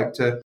I would like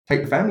to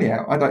take the family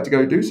out. I'd like to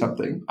go do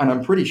something. And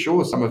I'm pretty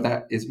sure some of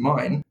that is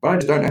mine, but I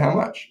just don't know how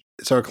much.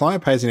 So a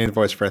client pays an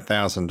invoice for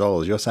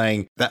 $1,000. You're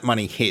saying that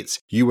money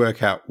hits, you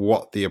work out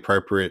what the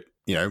appropriate,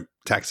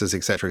 taxes,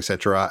 et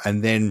cetera, are.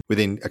 And then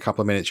within a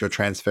couple of minutes, you're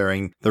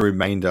transferring the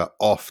remainder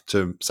off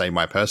to, say,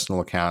 my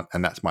personal account,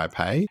 and that's my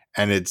pay.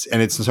 And it's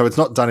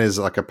not done as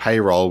like a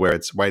payroll where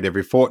it's wait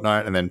every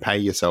fortnight and then pay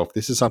yourself.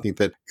 This is something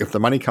that if the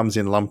money comes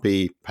in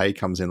lumpy, pay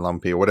comes in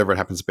lumpy, or whatever it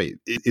happens to be.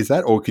 Is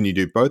that, or can you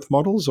do both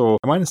models, or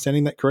am I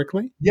understanding that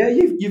correctly? Yeah,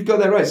 you've got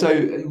that right. So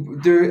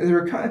there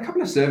are a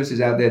couple of services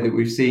out there that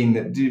we've seen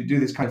that do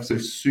this kind of sort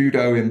of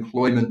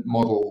pseudo-employment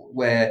model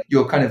where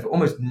you're kind of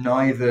almost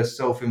neither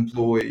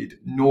self-employed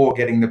nor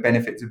getting the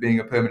benefits of being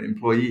a permanent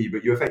employee,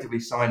 but you effectively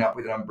sign up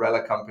with an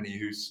umbrella company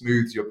who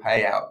smooths your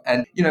payout.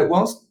 And,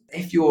 whilst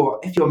if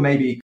you're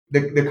maybe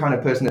the kind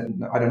of person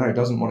that,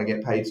 doesn't want to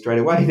get paid straight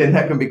away, then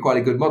that can be quite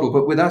a good model.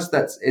 But with us,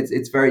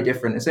 it's very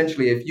different.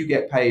 Essentially, if you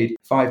get paid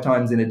 5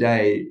 times in a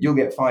day, you'll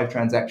get 5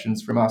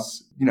 transactions from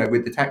us,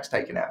 with the tax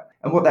taken out.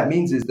 And what that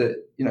means is that,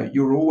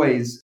 you're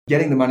always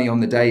getting the money on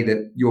the day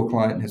that your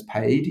client has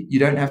paid. You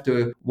don't have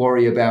to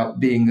worry about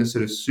being a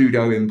sort of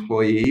pseudo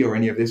employee or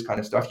any of this kind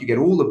of stuff. You get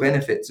all the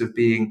benefits of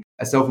being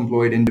a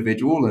self-employed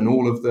individual and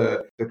all of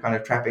the kind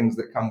of trappings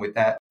that come with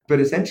that. But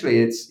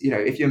essentially it's,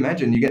 if you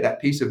imagine, you get that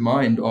peace of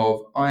mind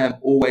of I am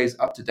always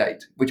up to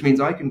date, which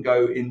means I can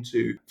go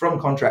from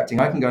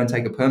contracting, I can go and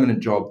take a permanent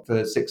job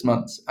for 6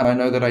 months. And I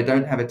know that I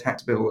don't have a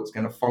tax bill that's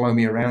going to follow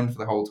me around for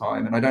the whole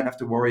time. And I don't have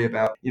to worry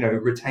about,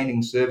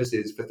 retaining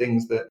services for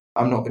things that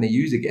I'm not going to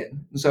use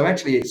again. So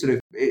actually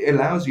it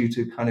allows you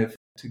to kind of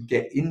to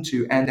get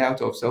into and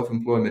out of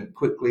self-employment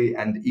quickly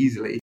and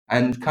easily,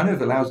 and kind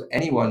of allows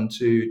anyone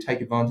to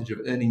take advantage of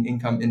earning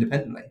income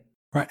independently.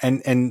 Right.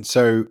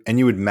 And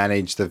you would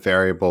manage the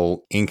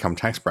variable income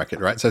tax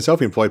bracket, right? So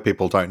self-employed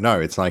people don't know.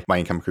 It's like my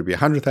income could be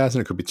 100,000,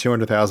 it could be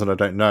 200,000. I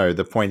don't know.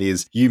 The point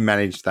is you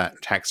manage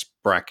that tax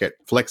bracket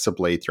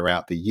flexibly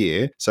throughout the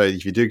year. So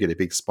if you do get a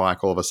big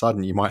spike all of a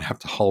sudden, you might have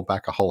to hold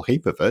back a whole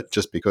heap of it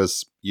just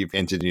because you've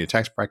entered in your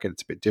tax bracket.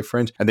 It's a bit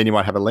different. And then you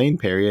might have a lean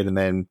period and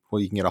then,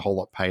 well, you can get a whole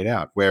lot paid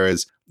out.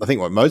 Whereas I think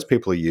what most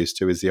people are used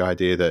to is the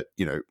idea that,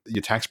 your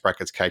tax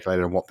bracket's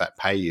calculated on what that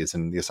pay is.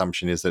 And the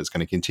assumption is that it's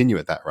going to continue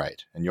at that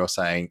rate. And you're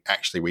saying,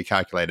 actually, we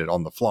calculate it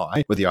on the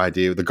fly with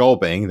the goal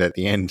being that at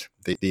the end,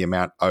 the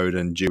amount owed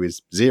and due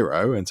is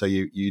zero. And so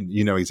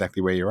you know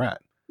exactly where you're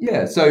at.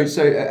 Yeah, so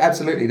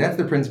absolutely, that's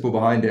the principle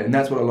behind it, and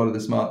that's what a lot of the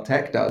smart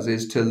tech does,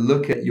 is to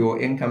look at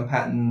your income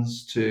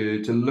patterns,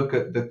 to look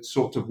at the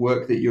sorts of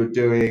work that you're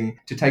doing,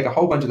 to take a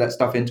whole bunch of that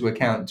stuff into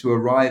account to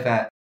arrive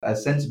at a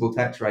sensible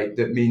tax rate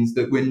that means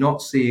that we're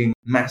not seeing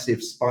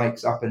massive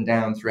spikes up and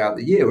down throughout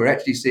the year. We're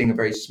actually seeing a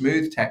very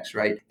smooth tax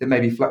rate that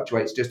maybe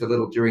fluctuates just a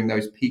little during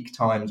those peak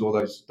times or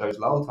those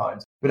lull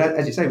times. But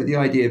as you say, with the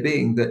idea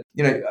being that,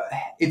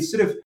 it's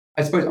sort of,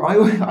 I suppose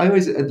I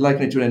always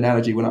liken it to an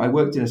analogy. When I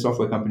worked in a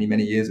software company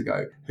many years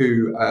ago,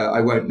 who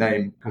I won't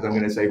name because I'm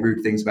going to say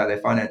rude things about their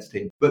finance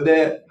team, but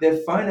their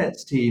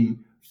finance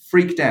team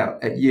freaked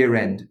out at year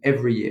end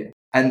every year.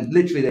 And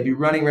literally they'd be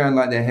running around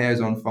like their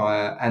hair's on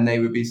fire, and they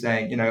would be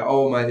saying,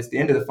 oh my, it's the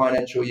end of the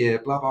financial year,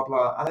 blah, blah,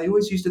 blah. And I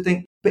always used to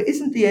think, but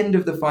isn't the end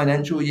of the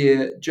financial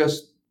year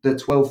just the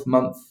 12th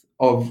month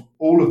of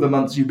all of the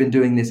months you've been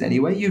doing this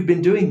anyway? You've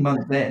been doing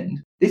month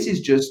end. This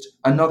is just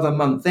another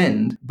month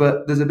end,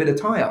 but there's a bit of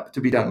tie up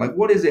to be done. Like,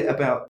 what is it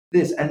about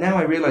this? And now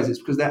I realize it's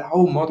because that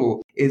whole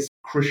model is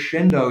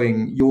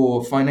crescendoing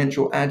your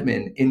financial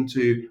admin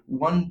into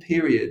one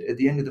period at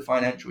the end of the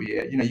financial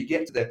year. You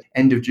get to the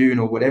end of June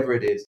or whatever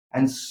it is,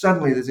 and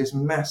suddenly there's this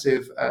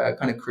massive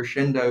kind of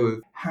crescendo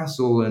of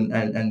hassle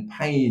and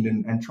pain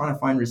and trying to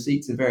find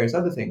receipts and various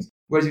other things.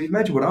 Whereas if you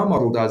imagine what our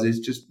model does is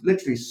just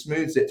literally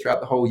smooths it throughout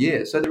the whole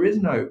year. So there is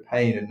no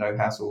pain and no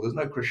hassle. There's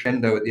no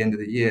crescendo at the end of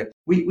the year.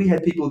 We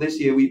had people this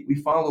year, we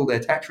filed all their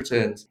tax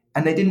returns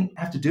and they didn't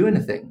have to do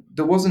anything.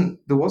 There wasn't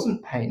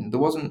pain, there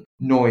wasn't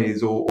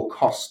noise or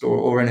cost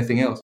or anything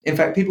else. In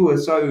fact, people were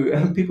so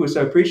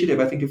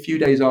appreciative. I think a few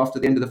days after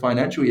the end of the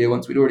financial year,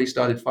 once we'd already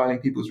started filing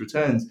people's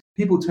returns,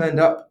 people turned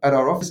up at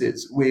our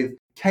offices with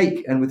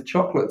cake and with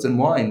chocolates and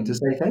wine to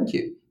say thank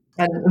you.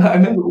 And I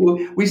remember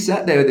we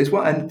sat there with this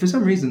one, and for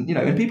some reason,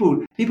 and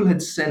people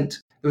had sent.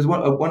 There was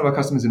one of our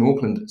customers in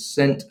Auckland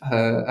sent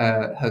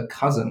her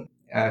cousin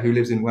who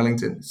lives in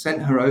Wellington,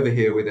 sent her over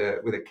here with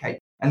a cake.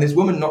 And this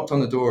woman knocked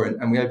on the door,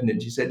 and we opened it.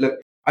 And she said, "Look,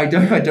 I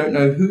don't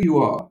know who you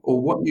are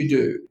or what you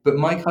do, but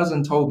my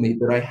cousin told me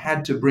that I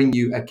had to bring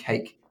you a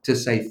cake to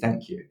say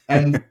thank you."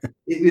 And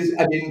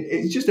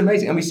it's just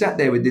amazing. And we sat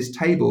there with this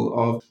table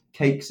of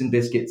cakes and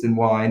biscuits and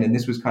wine. And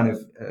this was kind of,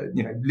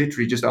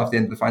 literally just after the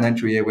end of the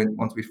financial year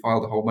once we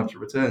filed a whole bunch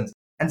of returns.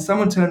 And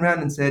someone turned around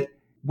and said,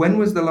 "When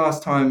was the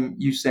last time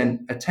you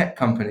sent a tech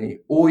company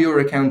or your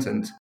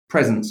accountant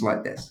presents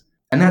like this?"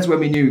 And that's when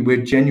we knew we're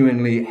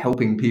genuinely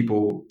helping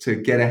people to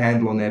get a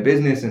handle on their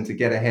business and to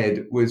get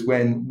ahead, was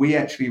when we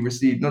actually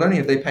received, not only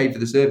have they paid for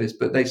the service,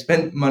 but they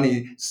spent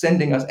money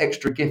sending us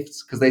extra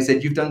gifts because they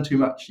said, "You've done too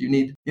much. We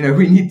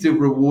need to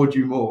reward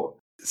you more."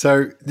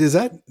 So does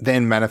that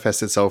then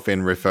manifest itself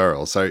in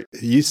referrals? So are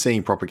you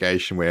seeing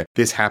propagation where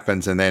this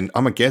happens and then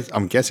I'm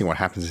guessing what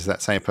happens is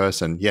that same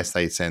person, yes,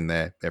 they send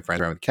their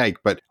friends around with cake,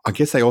 but I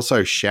guess they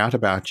also shout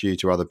about you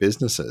to other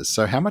businesses.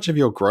 So how much of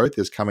your growth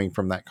is coming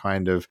from that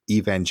kind of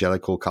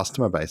evangelical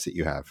customer base that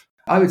you have?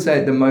 I would say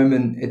at the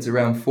moment it's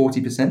around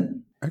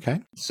 40%.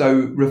 Okay.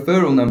 So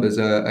referral numbers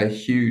are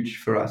huge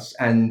for us.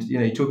 And,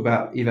 you talk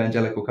about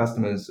evangelical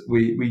customers,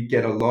 we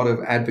get a lot of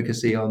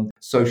advocacy on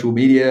social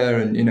media,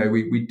 and,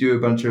 we do a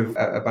bunch of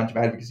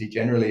advocacy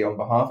generally on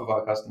behalf of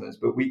our customers,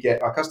 but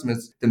our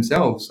customers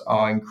themselves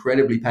are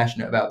incredibly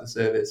passionate about the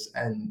service,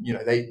 and,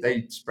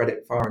 they spread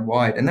it far and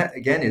wide. And that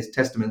again is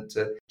testament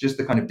to just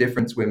the kind of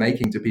difference we're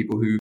making to people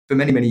who for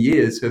many, many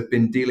years have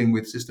been dealing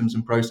with systems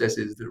and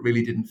processes that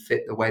really didn't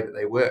fit the way that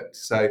they worked.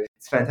 So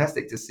it's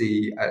fantastic to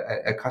see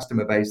a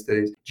customer base that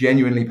is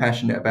genuinely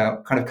passionate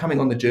about kind of coming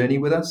on the journey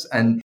with us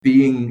and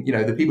being,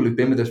 the people who've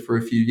been with us for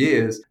a few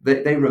years,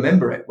 they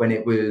remember it when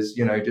it was,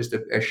 just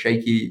a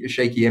shaky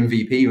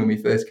MVP when we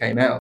first came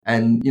out.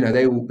 And,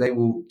 they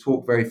will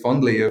talk very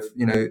fondly of,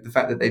 the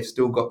fact that they've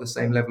still got the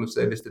same level of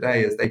service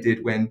today as they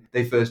did when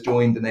they first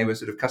joined and they were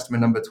sort of customer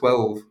number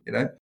 12,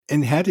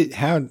 And how, so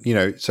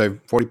 40%,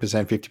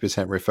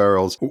 50%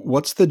 referrals,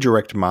 what's the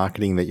direct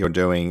marketing that you're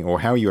doing,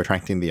 or how are you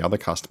attracting the other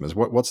customers?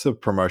 What's the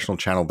promotional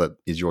channel that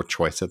is your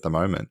choice at the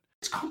moment?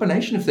 It's a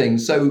combination of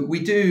things. So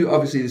we do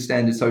obviously the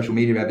standard social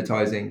media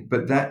advertising,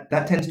 but that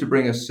tends to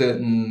bring a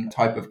certain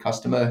type of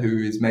customer who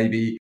is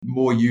maybe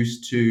more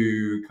used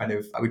to kind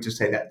of, I would just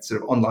say that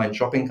sort of online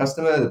shopping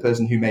customer, the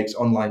person who makes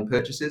online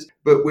purchases.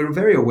 But we're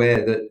very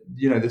aware that,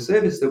 the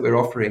service that we're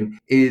offering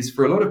is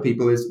for a lot of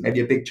people is maybe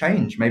a big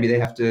change. Maybe they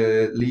have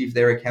to leave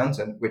their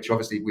accountant, which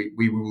obviously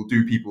we will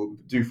do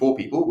for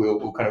people.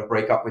 We'll kind of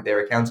break up with their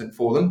accountant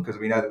for them because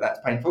we know that that's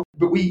painful.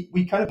 But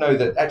we kind of know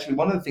that actually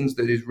one of the things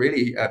that is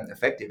really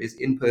effective is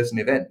in-person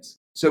events.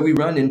 So we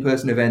run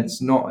in-person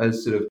events not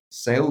as sort of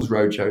sales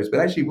roadshows, but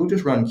actually we'll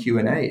just run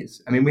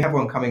Q&As. I mean, we have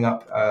one coming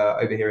up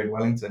over here in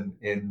Wellington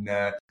in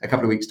a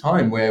couple of weeks'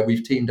 time where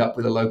we've teamed up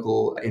with a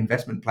local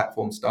investment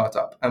platform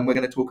startup, and we're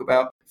going to talk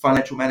about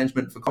financial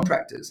management for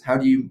contractors. How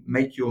do you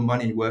make your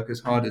money work as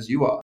hard as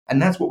you are? And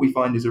that's what we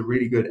find is a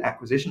really good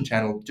acquisition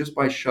channel, just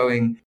by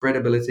showing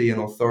credibility and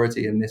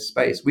authority in this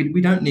space. We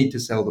don't need to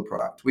sell the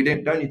product. We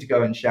don't need to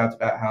go and shout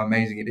about how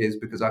amazing it is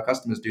because our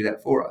customers do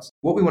that for us.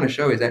 What we want to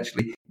show is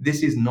actually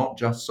this is not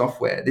just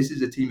software. This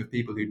is a team of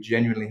people who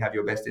genuinely have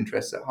your best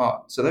interests at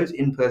heart. So those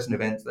in-person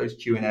events, those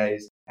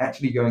Q&As,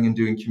 actually going and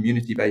doing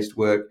community-based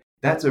work,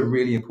 that's a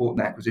really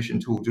important acquisition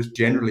tool just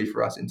generally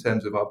for us in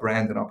terms of our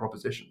brand and our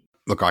proposition.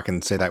 Look, I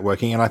can see that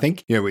working. And I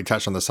think, we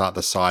touched on the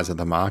size of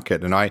the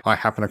market. And I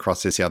happened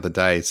across this the other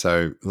day.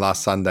 So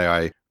last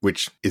Sunday,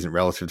 which isn't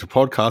relative to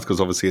podcast because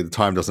obviously the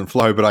time doesn't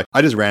flow, but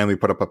I just randomly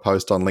put up a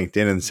post on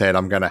LinkedIn and said,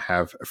 I'm going to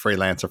have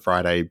Freelancer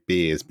Friday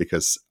beers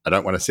because I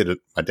don't want to sit at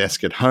my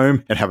desk at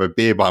home and have a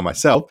beer by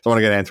myself. So I want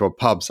to go down to a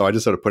pub. So I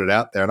just sort of put it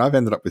out there, and I've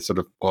ended up with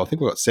I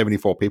think we've got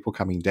 74 people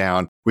coming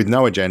down with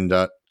no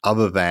agenda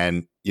other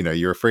than,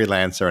 you're a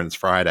freelancer and it's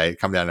Friday,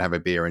 come down and have a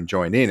beer and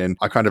join in. And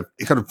it kind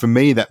of for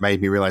me, that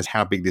made me realize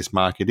how big this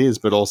market is,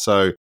 but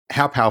also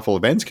how powerful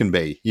events can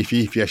be. If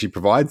you actually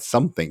provide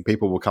something,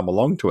 people will come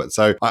along to it.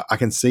 So I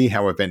can see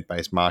how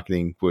event-based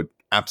marketing would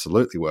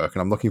absolutely work.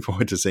 And I'm looking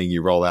forward to seeing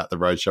you roll out the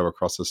roadshow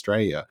across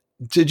Australia.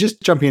 To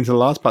just jump into the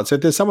last part. So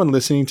if there's someone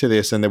listening to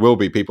this, and there will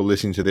be people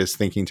listening to this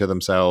thinking to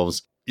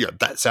themselves,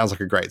 that sounds like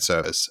a great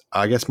service.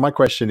 I guess my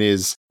question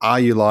is, are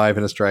you live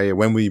in Australia?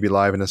 When will you be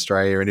live in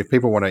Australia? And if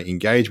people want to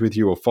engage with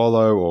you or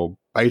follow or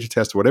beta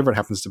test or whatever it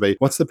happens to be,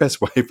 what's the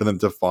best way for them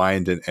to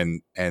find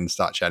and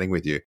start chatting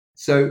with you?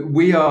 So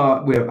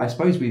I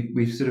suppose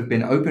we've sort of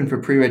been open for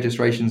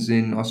pre-registrations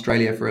in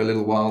Australia for a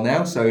little while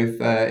now. So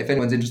if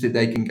anyone's interested,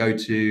 they can go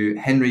to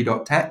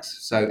henry.tax,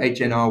 so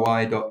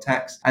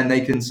HNRY.tax, and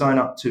they can sign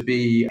up to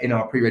be in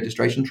our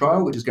pre-registration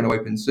trial, which is going to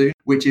open soon,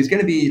 which is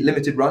going to be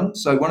limited run.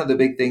 So one of the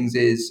big things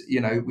is,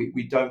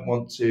 we don't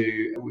want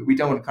to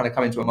kind of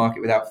come into a market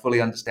without fully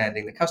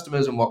understanding the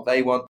customers and what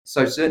they want.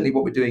 So certainly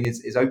what we're doing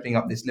is opening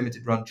up this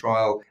limited run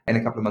trial in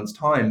a couple of months'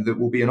 time that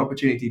will be an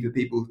opportunity for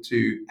people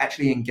to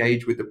actually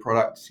engage with the product,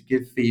 to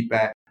give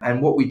feedback.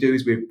 And what we do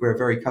is we're a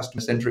very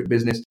customer-centric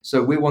business.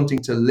 So we're wanting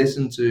to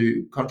listen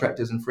to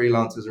contractors and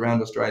freelancers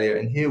around Australia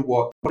and hear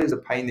what is the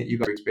pain that you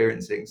guys are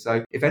experiencing.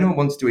 So if anyone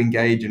wants to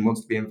engage and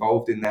wants to be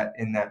involved in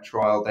that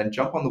trial, then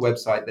jump on the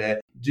website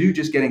there. Do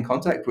just get in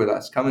contact with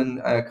us. Come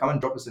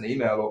and drop us an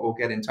email or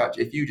get in touch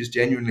if you just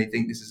genuinely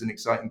think this is an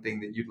exciting thing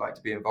that you'd like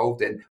to be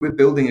involved in. We're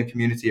building a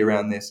community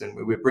around this, and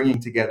we're bringing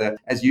together,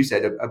 as you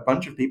said, a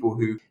bunch of people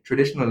who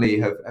traditionally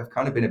have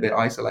kind of been a bit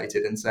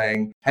isolated and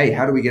saying, hey,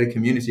 how do we get a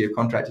community of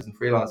contractors and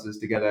freelancers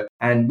together?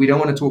 And we don't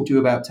want to talk to you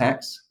about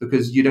tax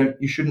because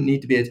you shouldn't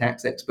need to be a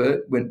tax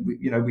expert. When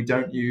we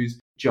don't use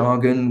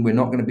jargon. We're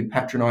not going to be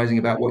patronizing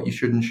about what you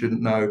should and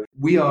shouldn't know.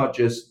 We are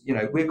just,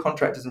 we're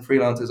contractors and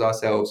freelancers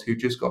ourselves who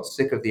just got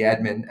sick of the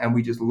admin, and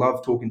we just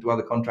love talking to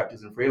other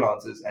contractors and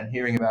freelancers and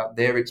hearing about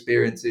their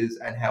experiences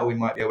and how we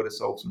might be able to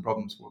solve some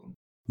problems for them.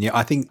 Yeah,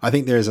 I think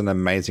there is an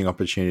amazing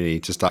opportunity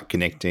to start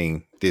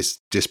connecting this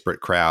disparate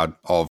crowd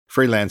of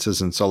freelancers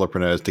and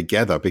solopreneurs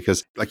together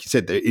because, like you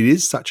said, it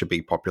is such a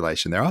big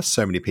population. There are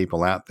so many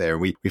people out there.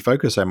 We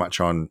focus so much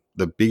on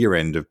the bigger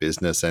end of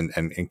business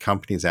and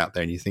companies out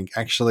there. And you think,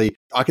 actually,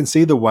 I can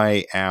see the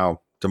way our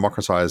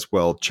democratized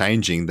world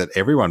changing that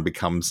everyone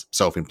becomes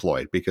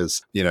self-employed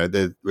because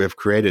we've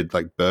created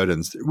like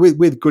burdens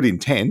with good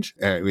intent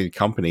with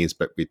companies,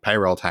 but with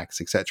payroll tax,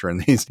 etc.,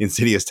 and these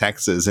insidious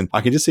taxes. And I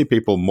can just see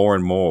people more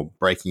and more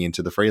breaking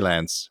into the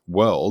freelance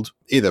world,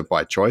 either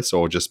by choice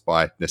or just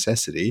by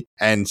necessity.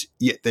 And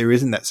yet there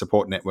isn't that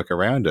support network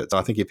around it. So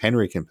I think if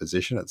Henry can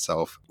position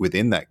itself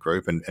within that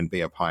group and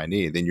be a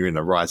pioneer, then you're in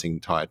a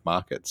rising tide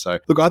market. So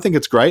look, I think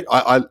it's great.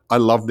 I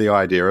love the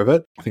idea of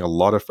it. I think a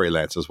lot of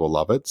freelancers will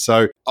love it.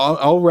 So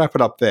I'll wrap it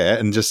up there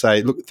and just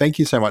say, look, thank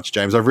you so much,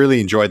 James. I've really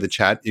enjoyed the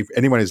chat. If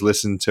anyone who's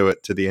listened to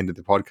it to the end of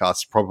the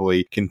podcast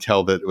probably can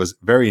tell that it was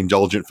very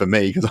indulgent for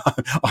me because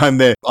I'm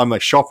there. I'm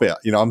like shopper,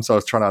 I'm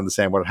sort of trying to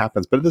understand what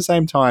happens. But at the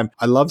same time,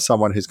 I love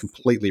someone who's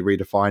completely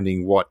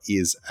redefining what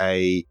is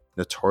a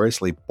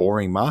notoriously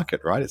boring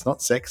market, right? It's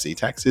not sexy.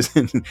 Tax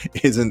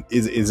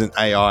isn't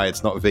AI.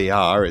 It's not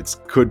VR. It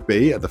could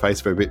be at the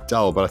face of it a bit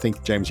dull, but I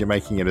think, James, you're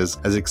making it as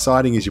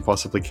exciting as you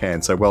possibly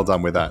can. So well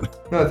done with that.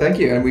 No, thank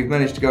you. And we've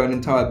managed to go an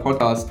entire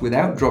podcast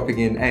without dropping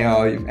in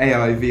AI,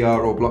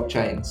 VR, or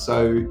blockchain.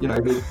 So,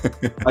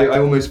 I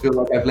almost feel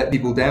like I've let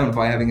people down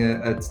by having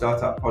a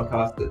startup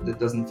podcast that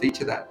doesn't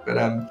feature that. But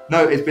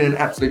no, it's been an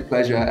absolute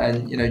pleasure.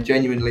 And,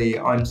 genuinely,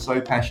 I'm so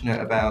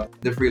passionate about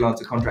the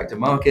freelancer contractor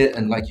market.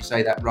 And like you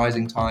say, that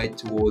rising tide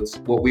towards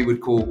what we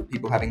would call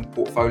people having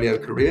portfolio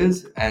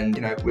careers. And,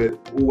 we're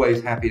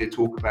always happy to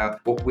talk about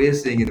what we're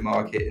seeing in the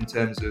market in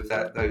terms of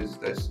those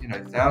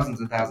thousands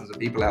and thousands of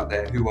people out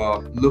there who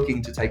are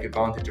looking to take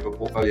advantage of a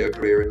portfolio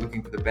career and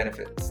looking for the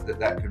benefits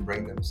that can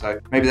bring them. So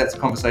maybe that's a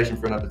conversation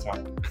for another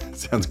time.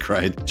 Sounds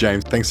great.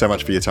 James, thanks so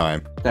much for your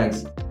time.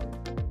 Thanks.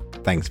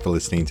 Thanks for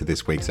listening to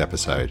this week's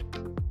episode.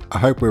 I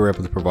hope we were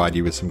able to provide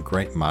you with some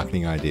great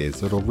marketing ideas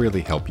that will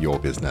really help your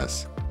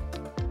business.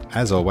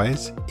 As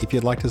always, if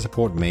you'd like to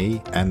support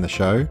me and the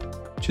show,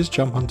 just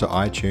jump onto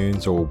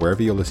iTunes or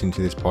wherever you're listening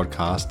to this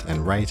podcast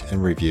and rate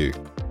and review.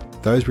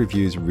 Those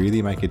reviews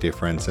really make a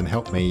difference and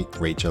help me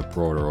reach a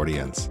broader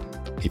audience.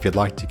 If you'd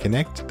like to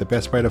connect, the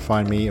best way to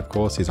find me, of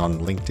course, is on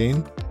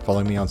LinkedIn,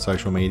 follow me on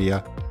social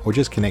media, or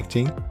just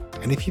connecting.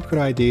 And if you've got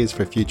ideas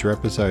for future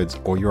episodes,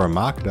 or you're a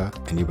marketer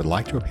and you would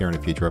like to appear in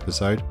a future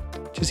episode,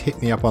 just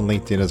hit me up on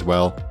LinkedIn as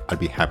well. I'd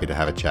be happy to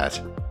have a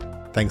chat.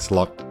 Thanks a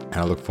lot, and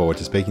I look forward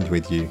to speaking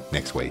with you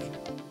next week.